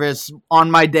prayer service on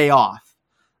my day off?"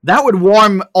 That would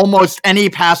warm almost any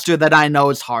pastor that I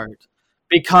know's heart,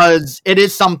 because it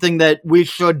is something that we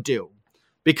should do.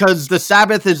 Because the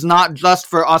Sabbath is not just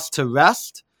for us to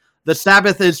rest. The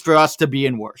Sabbath is for us to be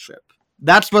in worship.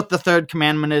 That's what the third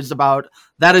commandment is about.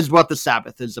 That is what the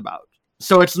Sabbath is about.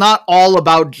 So it's not all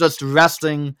about just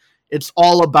resting. It's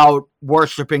all about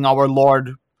worshiping our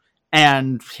Lord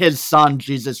and his Son,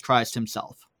 Jesus Christ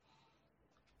himself.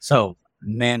 So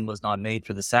man was not made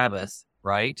for the Sabbath,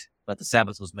 right? But the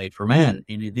Sabbath was made for man,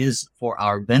 and it is for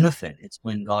our benefit. It's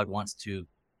when God wants to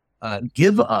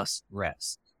give us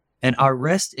rest. And our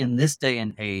rest in this day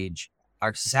and age,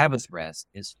 our Sabbath rest,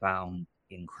 is found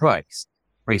in Christ.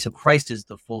 Right? So Christ is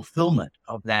the fulfillment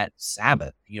of that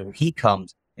Sabbath. He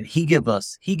comes and he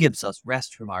gives us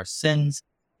rest from our sins,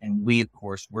 and we, of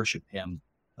course, worship him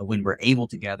when we're able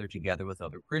to gather together with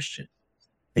other Christians.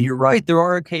 And you're right, there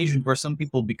are occasions where some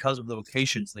people, because of the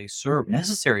vocations they serve,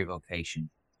 necessary vocation,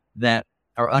 that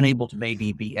are unable to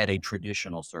maybe be at a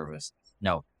traditional service.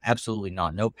 No, absolutely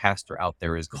not. No pastor out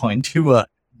there is going to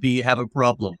have a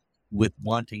problem with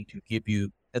wanting to give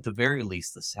you, at the very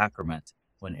least, the sacrament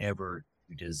whenever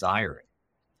you desire it.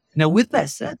 Now, with that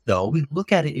said, though, we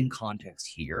look at it in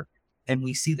context here, and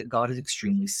we see that God is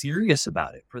extremely serious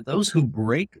about it. For those who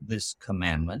break this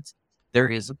commandment, there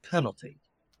is a penalty.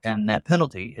 And that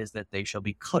penalty is that they shall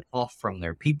be cut off from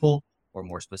their people, or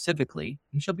more specifically,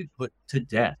 they shall be put to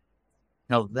death.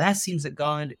 Now, that seems that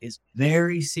God is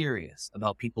very serious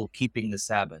about people keeping the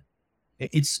Sabbath.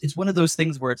 It's one of those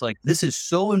things where it's like, this is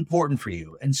so important for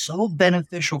you and so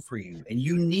beneficial for you, and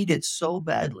you need it so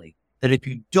badly that if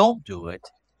you don't do it,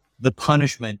 the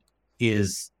punishment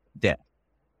is death.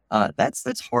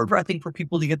 That's hard, I think, for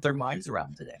people to get their minds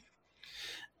around today.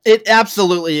 It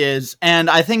absolutely is. And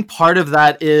I think part of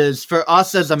that is for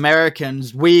us as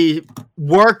Americans, we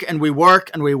work and we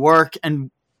work and we work and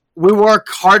we work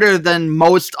harder than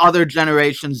most other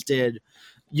generations did.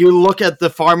 You look at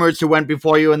the farmers who went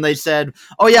before you and they said,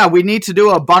 oh yeah, we need to do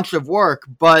a bunch of work,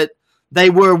 but they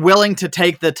were willing to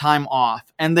take the time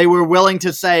off and they were willing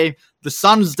to say, the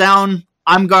sun's down,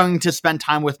 I'm going to spend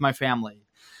time with my family.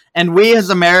 And we as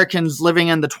Americans living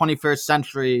in the 21st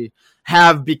century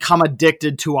have become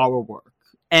addicted to our work.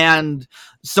 And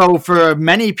so for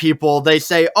many people, they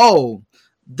say, oh,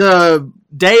 the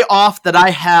day off that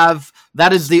I have,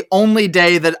 that is the only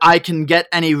day that I can get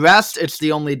any rest. It's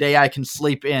the only day I can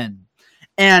sleep in.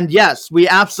 And yes, we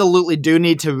absolutely do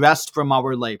need to rest from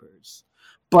our labors.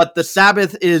 But the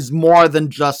Sabbath is more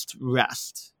than just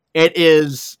rest. It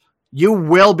is, you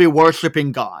will be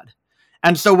worshiping God.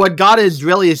 And so what God is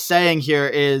really saying here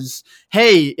is,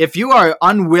 hey, if you are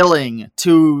unwilling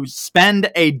to spend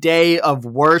a day of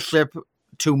worship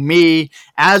to me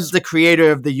as the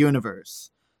creator of the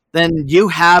universe, then you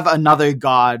have another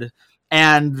God.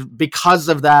 And because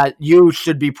of that, you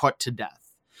should be put to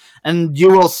death. And you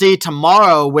will see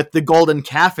tomorrow with the golden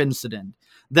calf incident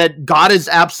that God is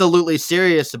absolutely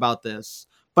serious about this,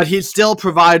 but he still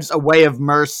provides a way of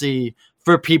mercy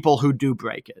for people who do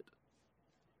break it.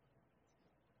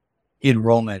 In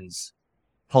Romans,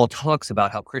 Paul talks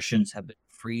about how Christians have been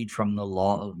freed from the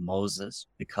law of Moses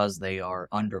because they are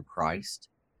under Christ.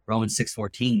 Romans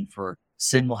 6:14, for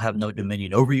sin will have no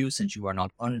dominion over you since you are not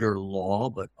under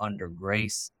law, but under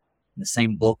grace. In the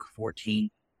same book, 14,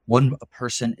 a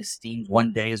person esteems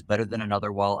one day as better than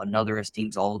another, while another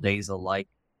esteems all days alike.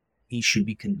 He should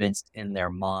be convinced in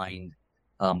their mind.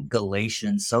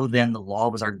 Galatians, so then the law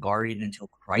was our guardian until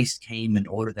Christ came in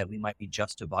order that we might be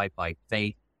justified by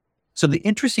faith. So the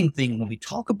interesting thing, when we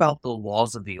talk about the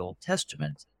laws of the Old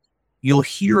Testament, you'll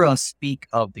hear us speak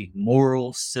of the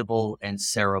moral, civil, and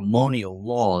ceremonial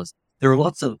laws. There are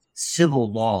lots of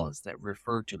civil laws that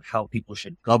refer to how people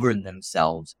should govern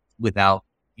themselves without,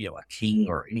 a king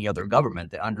or any other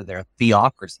government, under their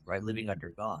theocracy, right, living under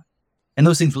God. And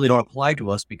those things really don't apply to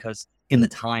us because in the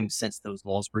time since those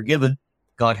laws were given,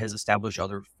 God has established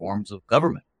other forms of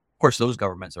government. Of course, those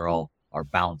governments are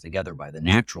bound together by the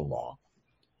natural law.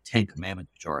 10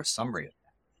 Commandments, which are a summary of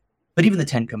that. But even the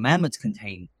 10 Commandments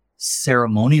contain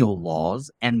ceremonial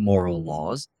laws and moral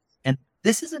laws. And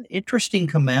this is an interesting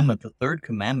commandment, the third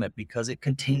commandment, because it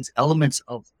contains elements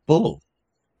of both.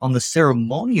 On the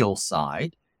ceremonial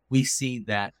side, we see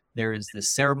that there is the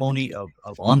ceremony of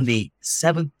on the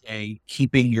seventh day,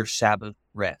 keeping your Sabbath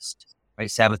rest.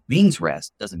 Right? Sabbath means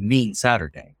rest, doesn't mean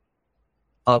Saturday.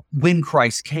 When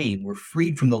Christ came, we're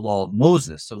freed from the law of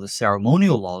Moses, so the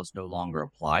ceremonial laws no longer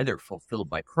apply. They're fulfilled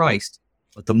by Christ,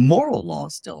 but the moral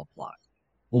laws still apply.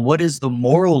 Well, what is the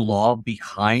moral law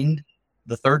behind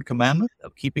the third commandment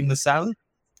of keeping the Sabbath?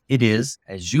 It is,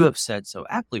 as you have said so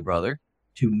aptly, brother,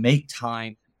 to make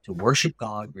time to worship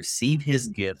God, receive his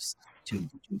gifts, to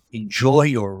enjoy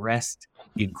your rest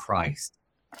in Christ.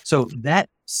 So that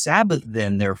Sabbath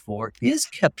then, therefore, is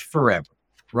kept forever.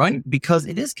 Right? Because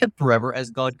it is kept forever as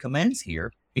God commands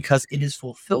here, because it is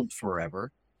fulfilled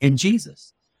forever in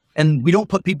Jesus. And we don't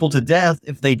put people to death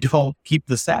if they don't keep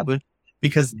the Sabbath,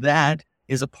 because that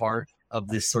is a part of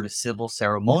this sort of civil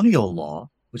ceremonial law,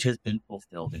 which has been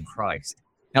fulfilled in Christ.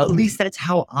 Now, at least that's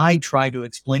how I try to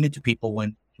explain it to people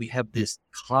when we have this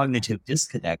cognitive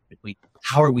disconnect between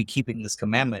how are we keeping this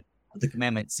commandment, but the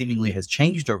commandment seemingly has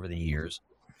changed over the years.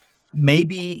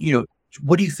 Maybe,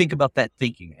 what do you think about that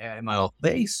thinking? Am I off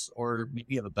base, or maybe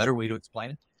you have a better way to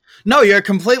explain it? No, you're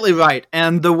completely right.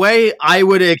 And the way I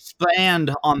would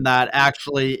expand on that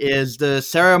actually is the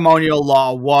ceremonial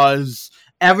law was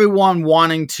everyone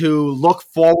wanting to look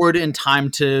forward in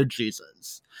time to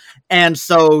Jesus. And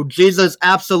so Jesus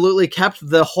absolutely kept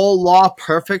the whole law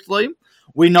perfectly.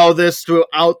 We know this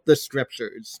throughout the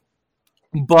scriptures.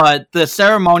 But the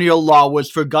ceremonial law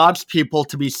was for God's people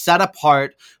to be set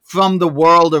apart from the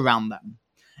world around them.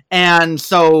 And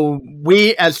so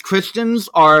we as Christians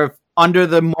are under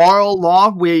the moral law.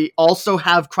 We also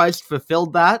have Christ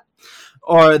fulfilled that,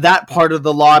 or that part of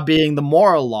the law being the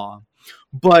moral law.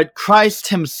 But Christ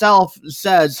himself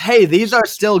says, hey, these are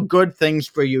still good things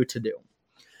for you to do.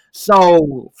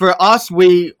 So for us,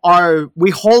 we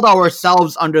hold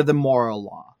ourselves under the moral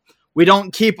law. We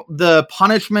don't keep the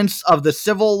punishments of the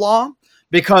civil law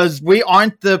because we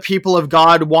aren't the people of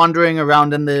God wandering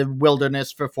around in the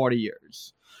wilderness for 40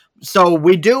 years. So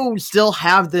we do still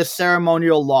have this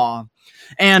ceremonial law.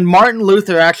 And Martin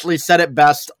Luther actually said it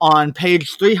best on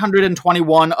page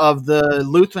 321 of the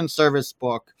Lutheran Service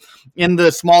Book in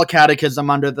the Small Catechism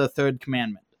under the Third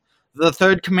Commandment. The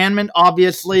third commandment,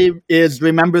 obviously, is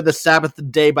remember the Sabbath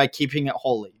day by keeping it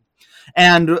holy.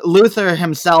 And Luther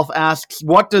himself asks,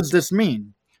 what does this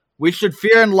mean? We should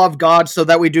fear and love God so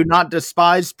that we do not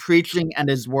despise preaching and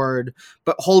his word,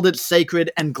 but hold it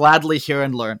sacred and gladly hear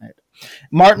and learn it.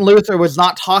 Martin Luther was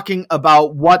not talking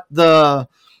about what the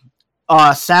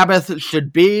Sabbath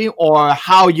should be or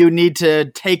how you need to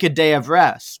take a day of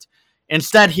rest.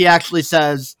 Instead, he actually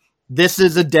says, this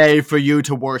is a day for you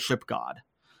to worship God.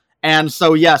 And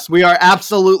so, yes, we are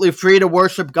absolutely free to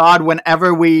worship God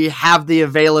whenever we have the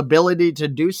availability to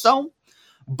do so.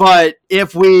 But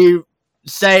if we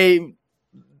say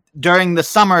during the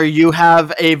summer you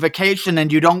have a vacation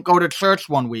and you don't go to church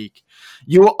one week,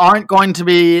 you aren't going to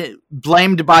be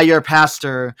blamed by your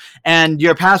pastor, and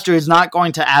your pastor is not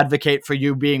going to advocate for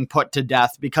you being put to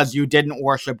death because you didn't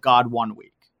worship God one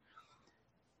week.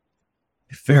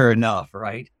 Fair enough,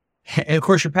 right? And of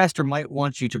course, your pastor might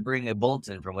want you to bring a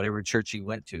bulletin from whatever church you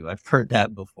went to. I've heard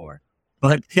that before.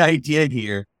 But the idea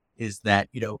here is that,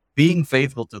 being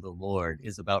faithful to the Lord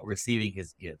is about receiving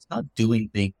his gifts, not doing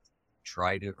things to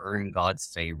try to earn God's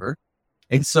favor.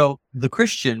 And so the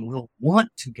Christian will want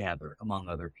to gather among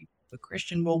other people. The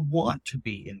Christian will want to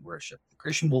be in worship. The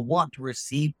Christian will want to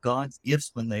receive God's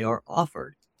gifts when they are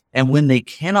offered. And when they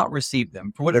cannot receive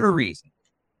them for whatever reason,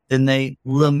 then they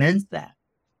lament that.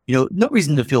 No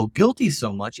reason to feel guilty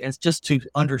so much as just to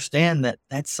understand that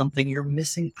that's something you're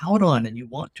missing out on and you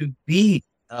want to be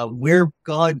where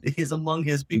God is among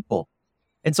his people.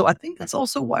 And so I think that's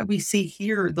also why we see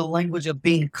here the language of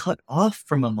being cut off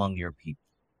from among your people.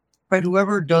 Right?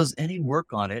 Whoever does any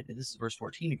work on it, and this is verse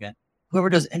 14 again, whoever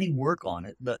does any work on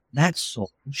it, that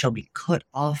soul shall be cut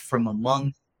off from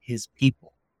among his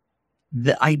people.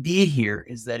 The idea here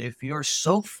is that if you're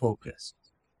so focused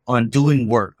on doing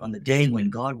work on the day when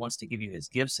God wants to give you his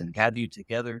gifts and gather you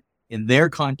together. In their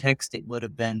context, it would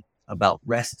have been about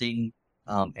resting.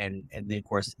 And then, of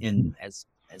course, as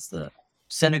the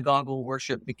synagogal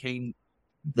worship became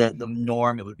the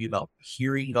norm, it would be about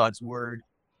hearing God's word.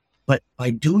 But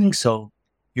by doing so,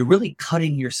 you're really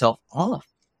cutting yourself off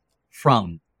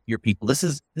from your people. This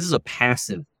is a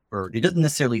passive verb. It doesn't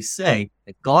necessarily say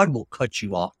that God will cut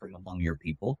you off from among your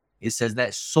people. It says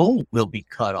that soul will be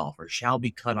cut off or shall be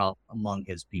cut off among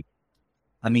his people.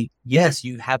 I mean, yes,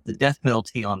 you have the death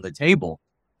penalty on the table,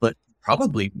 but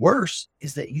probably worse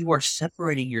is that you are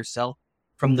separating yourself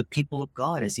from the people of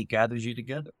God as he gathers you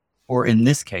together, or in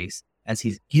this case, as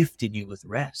he's gifted you with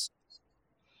rest.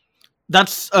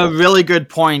 That's a really good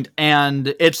point,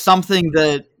 and it's something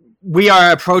that we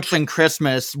are approaching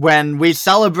Christmas when we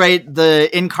celebrate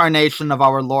the incarnation of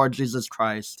our Lord Jesus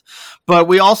Christ. But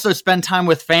we also spend time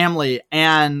with family.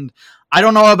 And I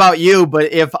don't know about you,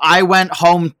 but if I went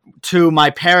home to my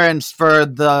parents for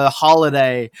the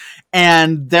holiday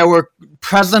and there were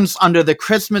presents under the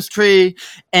Christmas tree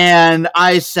and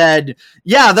I said,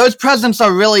 yeah, those presents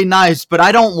are really nice, but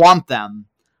I don't want them,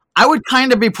 I would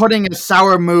kind of be putting a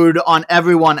sour mood on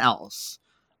everyone else.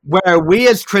 Where we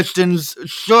as Christians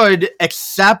should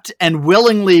accept and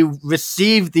willingly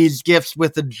receive these gifts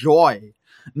with a joy,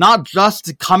 not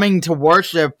just coming to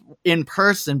worship in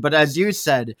person, but as you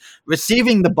said,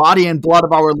 receiving the body and blood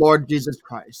of our Lord Jesus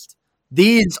Christ.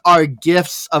 These are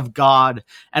gifts of God,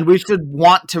 and we should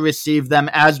want to receive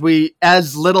them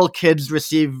as little kids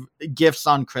receive gifts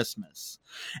on Christmas.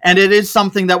 And it is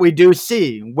something that we do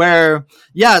see where,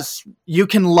 yes, you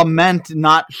can lament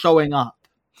not showing up.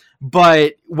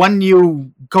 But when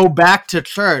you go back to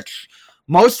church,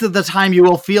 most of the time you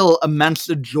will feel immense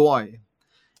joy.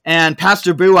 And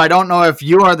Pastor Boo, I don't know if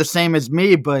you are the same as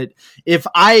me, but if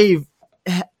I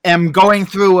am going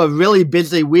through a really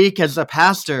busy week as a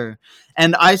pastor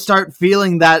and I start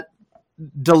feeling that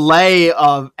delay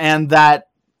and that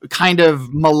kind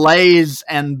of malaise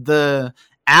and the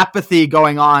apathy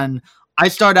going on, I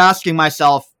start asking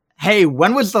myself, hey,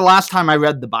 when was the last time I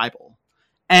read the Bible?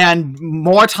 And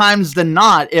more times than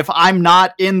not, if I'm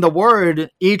not in the Word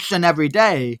each and every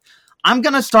day, I'm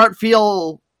going to start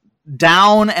feel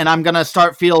down and I'm going to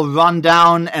start feel run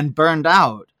down and burned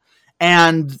out.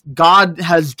 And God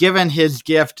has given his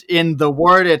gift in the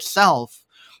Word itself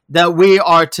that we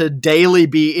are to daily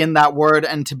be in that Word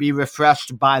and to be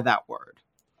refreshed by that Word.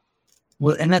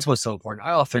 Well, and that's what's so important.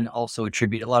 I often also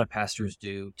attribute, a lot of pastors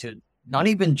do, to not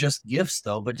even just gifts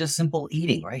though, but just simple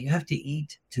eating, right? You have to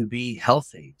eat to be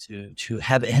healthy, to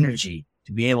have energy,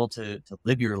 to be able to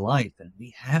live your life. And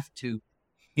we have to,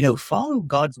 follow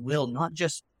God's will, not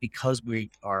just because we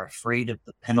are afraid of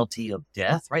the penalty of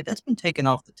death, right? That's been taken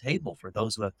off the table for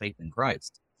those who have faith in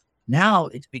Christ. Now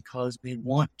it's because we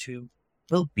want to,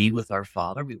 be with our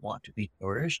Father. We want to be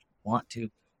nourished, want to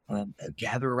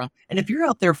gather around. And if you're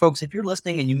out there, folks, if you're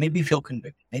listening and you maybe feel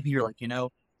convicted, maybe you're like,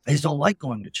 I just don't like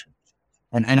going to church.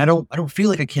 And I don't feel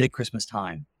like a kid at Christmas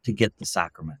time to get the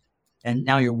sacrament. And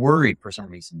now you're worried for some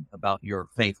reason about your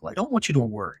faith. Well, I don't want you to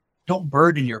worry. Don't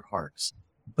burden your hearts,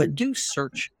 but do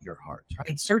search your hearts,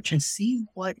 right? Search and see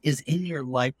what is in your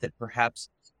life that perhaps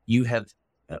you have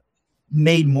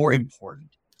made more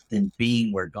important than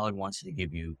being where God wants to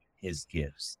give you his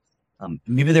gifts.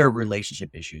 Maybe there are relationship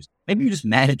issues. Maybe you're just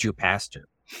mad at your pastor.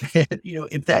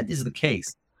 If that is the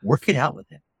case, work it out with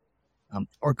him,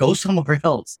 or go somewhere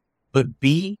else. But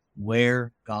be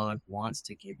where God wants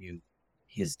to give you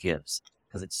his gifts,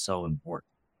 because it's so important.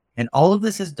 And all of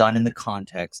this is done in the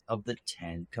context of the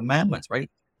 10 Commandments,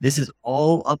 right? This is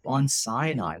all up on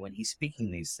Sinai when he's speaking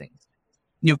these things.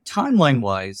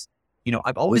 Timeline-wise,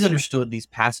 I've always understood these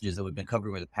passages that we've been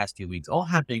covering over the past few weeks, all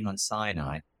happening on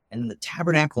Sinai, and the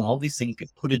tabernacle and all these things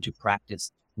get put into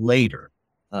practice later,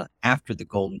 after the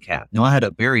golden calf. Now, I had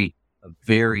a very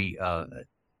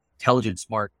intelligent,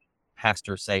 smart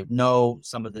pastor say, no,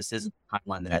 some of this isn't the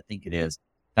timeline that I think it is.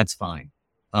 That's fine.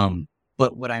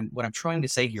 But what I'm trying to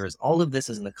say here is all of this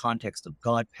is in the context of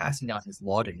God passing down his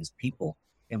law to his people.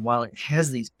 And while it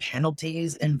has these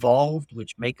penalties involved,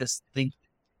 which make us think,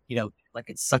 like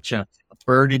it's such a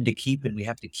burden to keep and we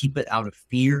have to keep it out of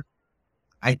fear,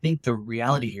 I think the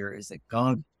reality here is that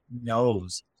God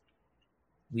knows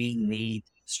we need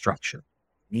structure,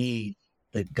 need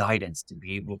the guidance to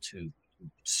be able to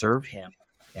serve him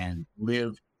and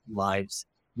live lives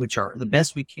which are the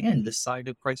best we can this side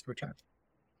of Christ's return.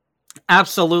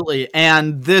 Absolutely.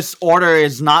 And this order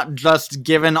is not just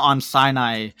given on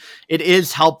Sinai. It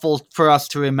is helpful for us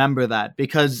to remember that,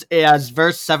 because as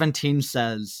verse 17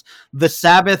 says, the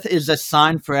Sabbath is a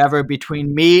sign forever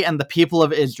between me and the people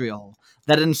of Israel,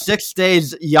 that in 6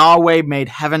 days Yahweh made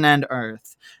heaven and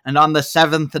earth, and on the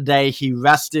seventh day he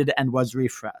rested and was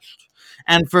refreshed.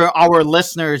 And for our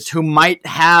listeners who might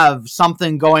have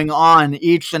something going on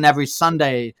each and every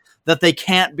Sunday that they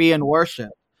can't be in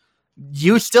worship,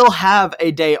 you still have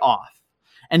a day off.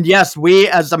 And yes, we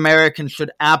as Americans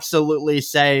should absolutely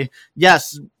say,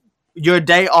 yes, your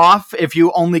day off, if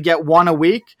you only get one a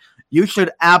week, you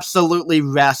should absolutely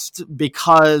rest,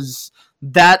 because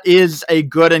that is a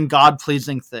good and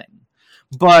God-pleasing thing.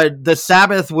 But the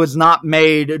Sabbath was not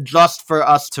made just for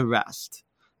us to rest.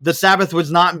 The Sabbath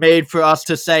was not made for us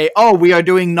to say, oh, we are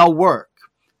doing no work.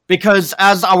 Because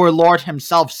as our Lord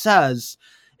himself says,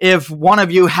 if one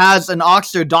of you has an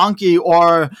ox or donkey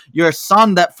or your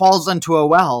son that falls into a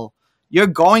well, you're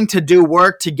going to do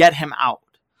work to get him out.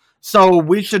 So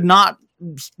we should not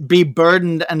be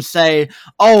burdened and say,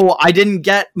 oh, I didn't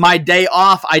get my day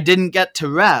off, I didn't get to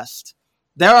rest.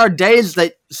 There are days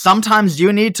that sometimes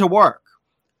you need to work.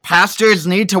 Pastors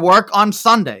need to work on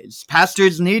Sundays.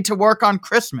 Pastors need to work on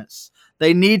Christmas.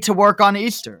 They need to work on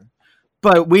Easter.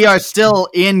 But we are still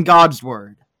in God's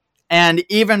word. And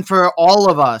even for all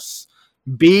of us,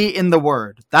 be in the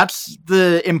word. That's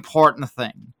the important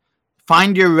thing.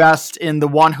 Find your rest in the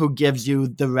one who gives you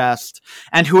the rest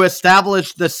and who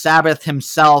established the Sabbath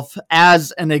himself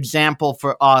as an example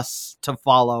for us to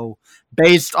follow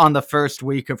based on the first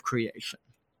week of creation.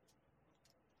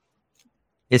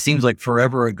 It seems like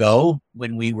forever ago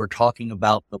when we were talking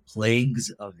about the plagues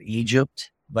of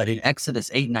Egypt, but in Exodus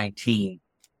 8:19,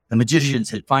 the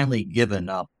magicians had finally given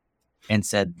up and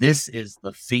said, this is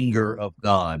the finger of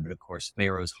God. But of course,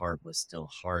 Pharaoh's heart was still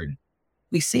hard.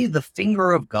 We see the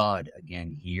finger of God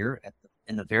again here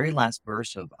in the very last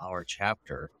verse of our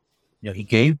chapter. He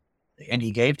gave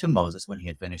to Moses, when he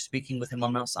had finished speaking with him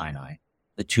on Mount Sinai,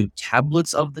 the 2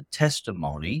 tablets of the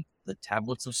testimony, the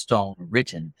tablets of stone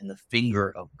written in the finger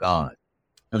of God.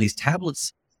 Now, these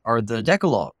tablets are the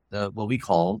Decalogue, what we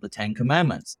call the 10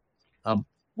 Commandments.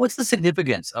 What's the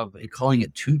significance of calling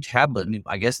it 2 tablets? I mean,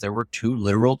 I guess there were 2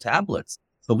 literal tablets,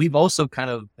 but we've also kind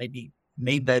of maybe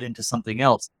made that into something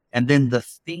else. And then the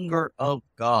finger of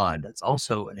God, that's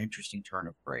also an interesting turn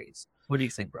of phrase. What do you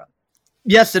think, brother?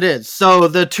 Yes, it is. So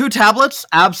the 2 tablets,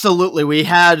 absolutely. We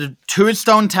had 2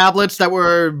 stone tablets that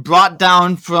were brought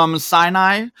down from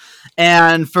Sinai.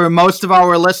 And for most of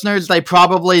our listeners, they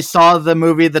probably saw the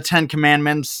movie The 10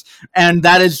 Commandments. And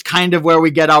that is kind of where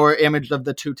we get our image of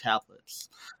the 2 tablets.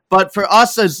 But for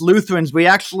us as Lutherans, we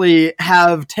actually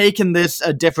have taken this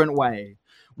a different way,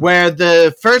 where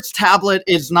the first tablet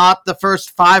is not the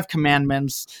first 5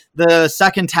 commandments, the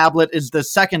second tablet is the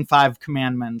second 5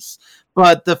 commandments,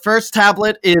 but the first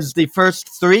tablet is the first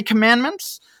 3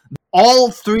 commandments.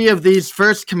 All 3 of these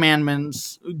first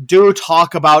commandments do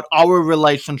talk about our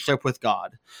relationship with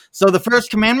God. So the first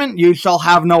commandment, you shall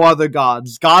have no other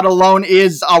gods. God alone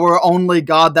is our only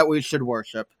God that we should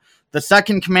worship. The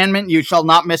second commandment, you shall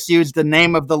not misuse the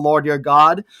name of the Lord your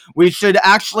God. We should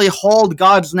actually hold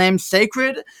God's name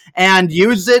sacred and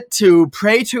use it to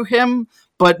pray to him,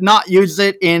 but not use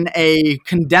it in a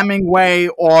condemning way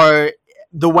or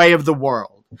the way of the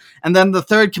world. And then the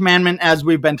third commandment, as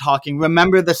we've been talking,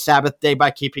 remember the Sabbath day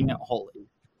by keeping it holy.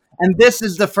 And this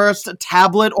is the first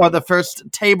tablet or the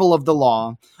first table of the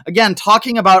law. Again,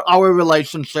 talking about our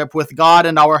relationship with God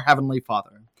and our Heavenly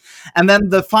Father. And then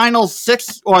the final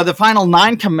 6 or the final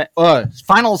 9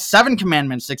 final 7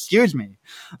 commandments,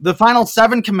 The final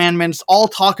 7 commandments all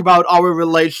talk about our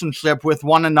relationship with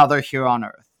one another here on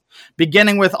earth.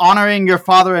 Beginning with honoring your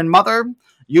father and mother,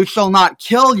 you shall not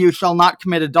kill, you shall not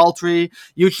commit adultery,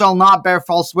 you shall not bear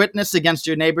false witness against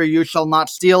your neighbor, you shall not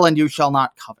steal, and you shall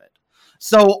not covet.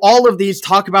 So all of these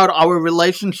talk about our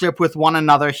relationship with one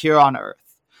another here on earth.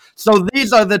 So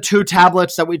these are the 2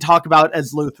 tablets that we talk about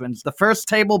as Lutherans. The first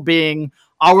table being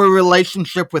our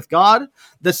relationship with God.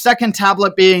 The second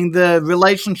tablet being the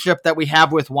relationship that we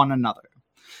have with one another.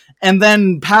 And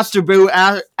then Pastor Boo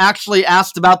actually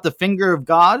asked about the finger of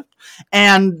God.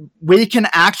 And we can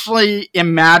actually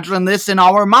imagine this in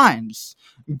our minds.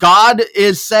 God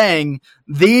is saying,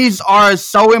 these are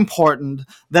so important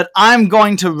that I'm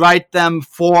going to write them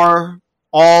for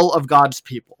all of God's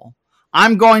people.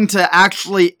 I'm going to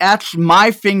actually etch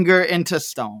my finger into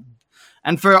stone.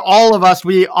 And for all of us,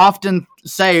 we often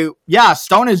say, yeah,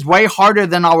 stone is way harder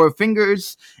than our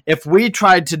fingers. If we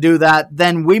tried to do that,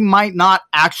 then we might not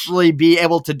actually be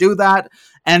able to do that,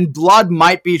 and blood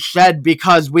might be shed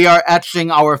because we are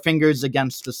etching our fingers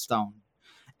against a stone.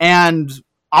 And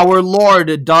our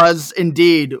Lord does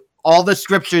indeed, all the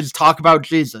scriptures talk about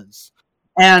Jesus.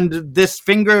 And this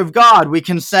finger of God, we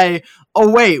can say, oh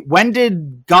wait, when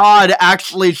did God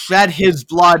actually shed his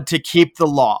blood to keep the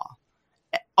law?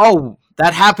 Oh,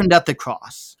 that happened at the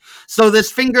cross. So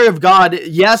this finger of God,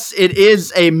 yes, it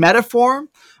is a metaphor,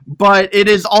 but it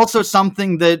is also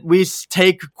something that we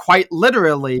take quite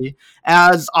literally,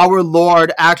 as our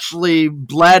Lord actually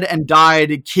bled and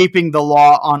died keeping the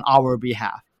law on our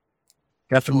behalf.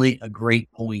 Definitely a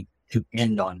great point to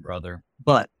end on, brother.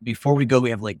 But before we go,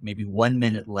 we have maybe 1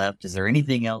 minute left. Is there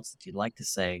anything else that you'd like to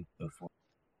say before?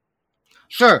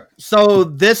 Sure. So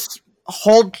this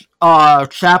whole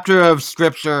chapter of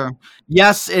scripture,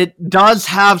 yes, it does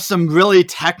have some really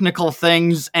technical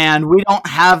things, and we don't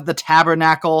have the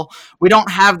tabernacle. We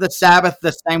don't have the Sabbath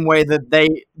the same way that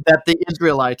the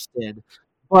Israelites did.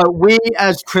 But we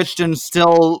as Christians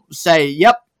still say,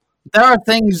 yep, there are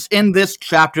things in this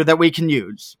chapter that we can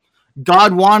use.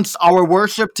 God wants our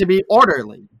worship to be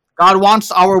orderly. God wants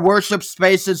our worship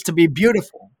spaces to be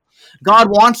beautiful. God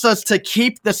wants us to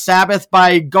keep the Sabbath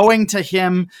by going to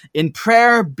him in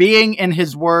prayer, being in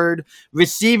his word,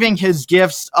 receiving his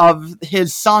gifts of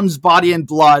his son's body and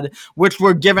blood, which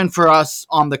were given for us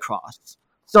on the cross.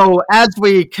 So as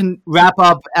we can wrap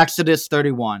up Exodus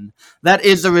 31, that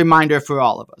is a reminder for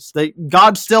all of us that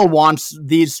God still wants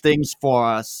these things for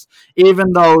us,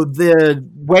 even though the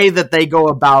way that they go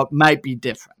about might be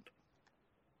different.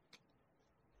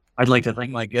 I'd like to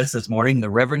thank my guest this morning, the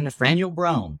Reverend Nathaniel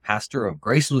Brown, pastor of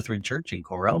Grace Lutheran Church in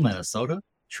Corel, Minnesota,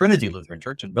 Trinity Lutheran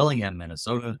Church in Bellingham,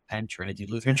 Minnesota, and Trinity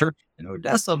Lutheran Church in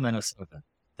Odessa, Minnesota.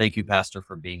 Thank you, Pastor,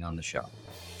 for being on the show.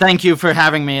 Thank you for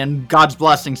having me, and God's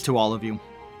blessings to all of you.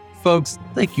 Folks,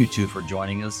 thank you too for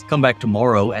joining us. Come back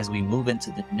tomorrow as we move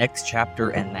into the next chapter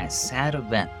and that sad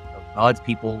event of God's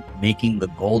people making the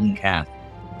golden calf.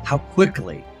 How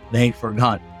quickly they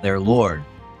forgot their Lord.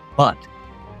 But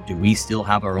do we still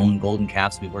have our own golden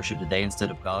calves we worship today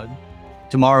instead of God?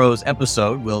 Tomorrow's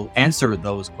episode will answer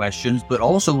those questions, but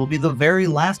also will be the very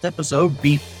last episode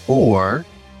before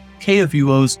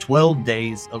KFUO's 12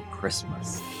 Days of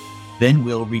Christmas. Then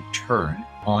we'll return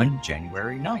on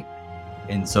January 9th.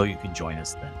 And so you can join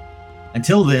us then.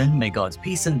 Until then, may God's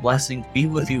peace and blessings be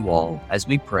with you all as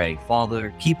we pray,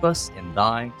 Father, keep us in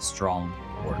thy strong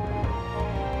word.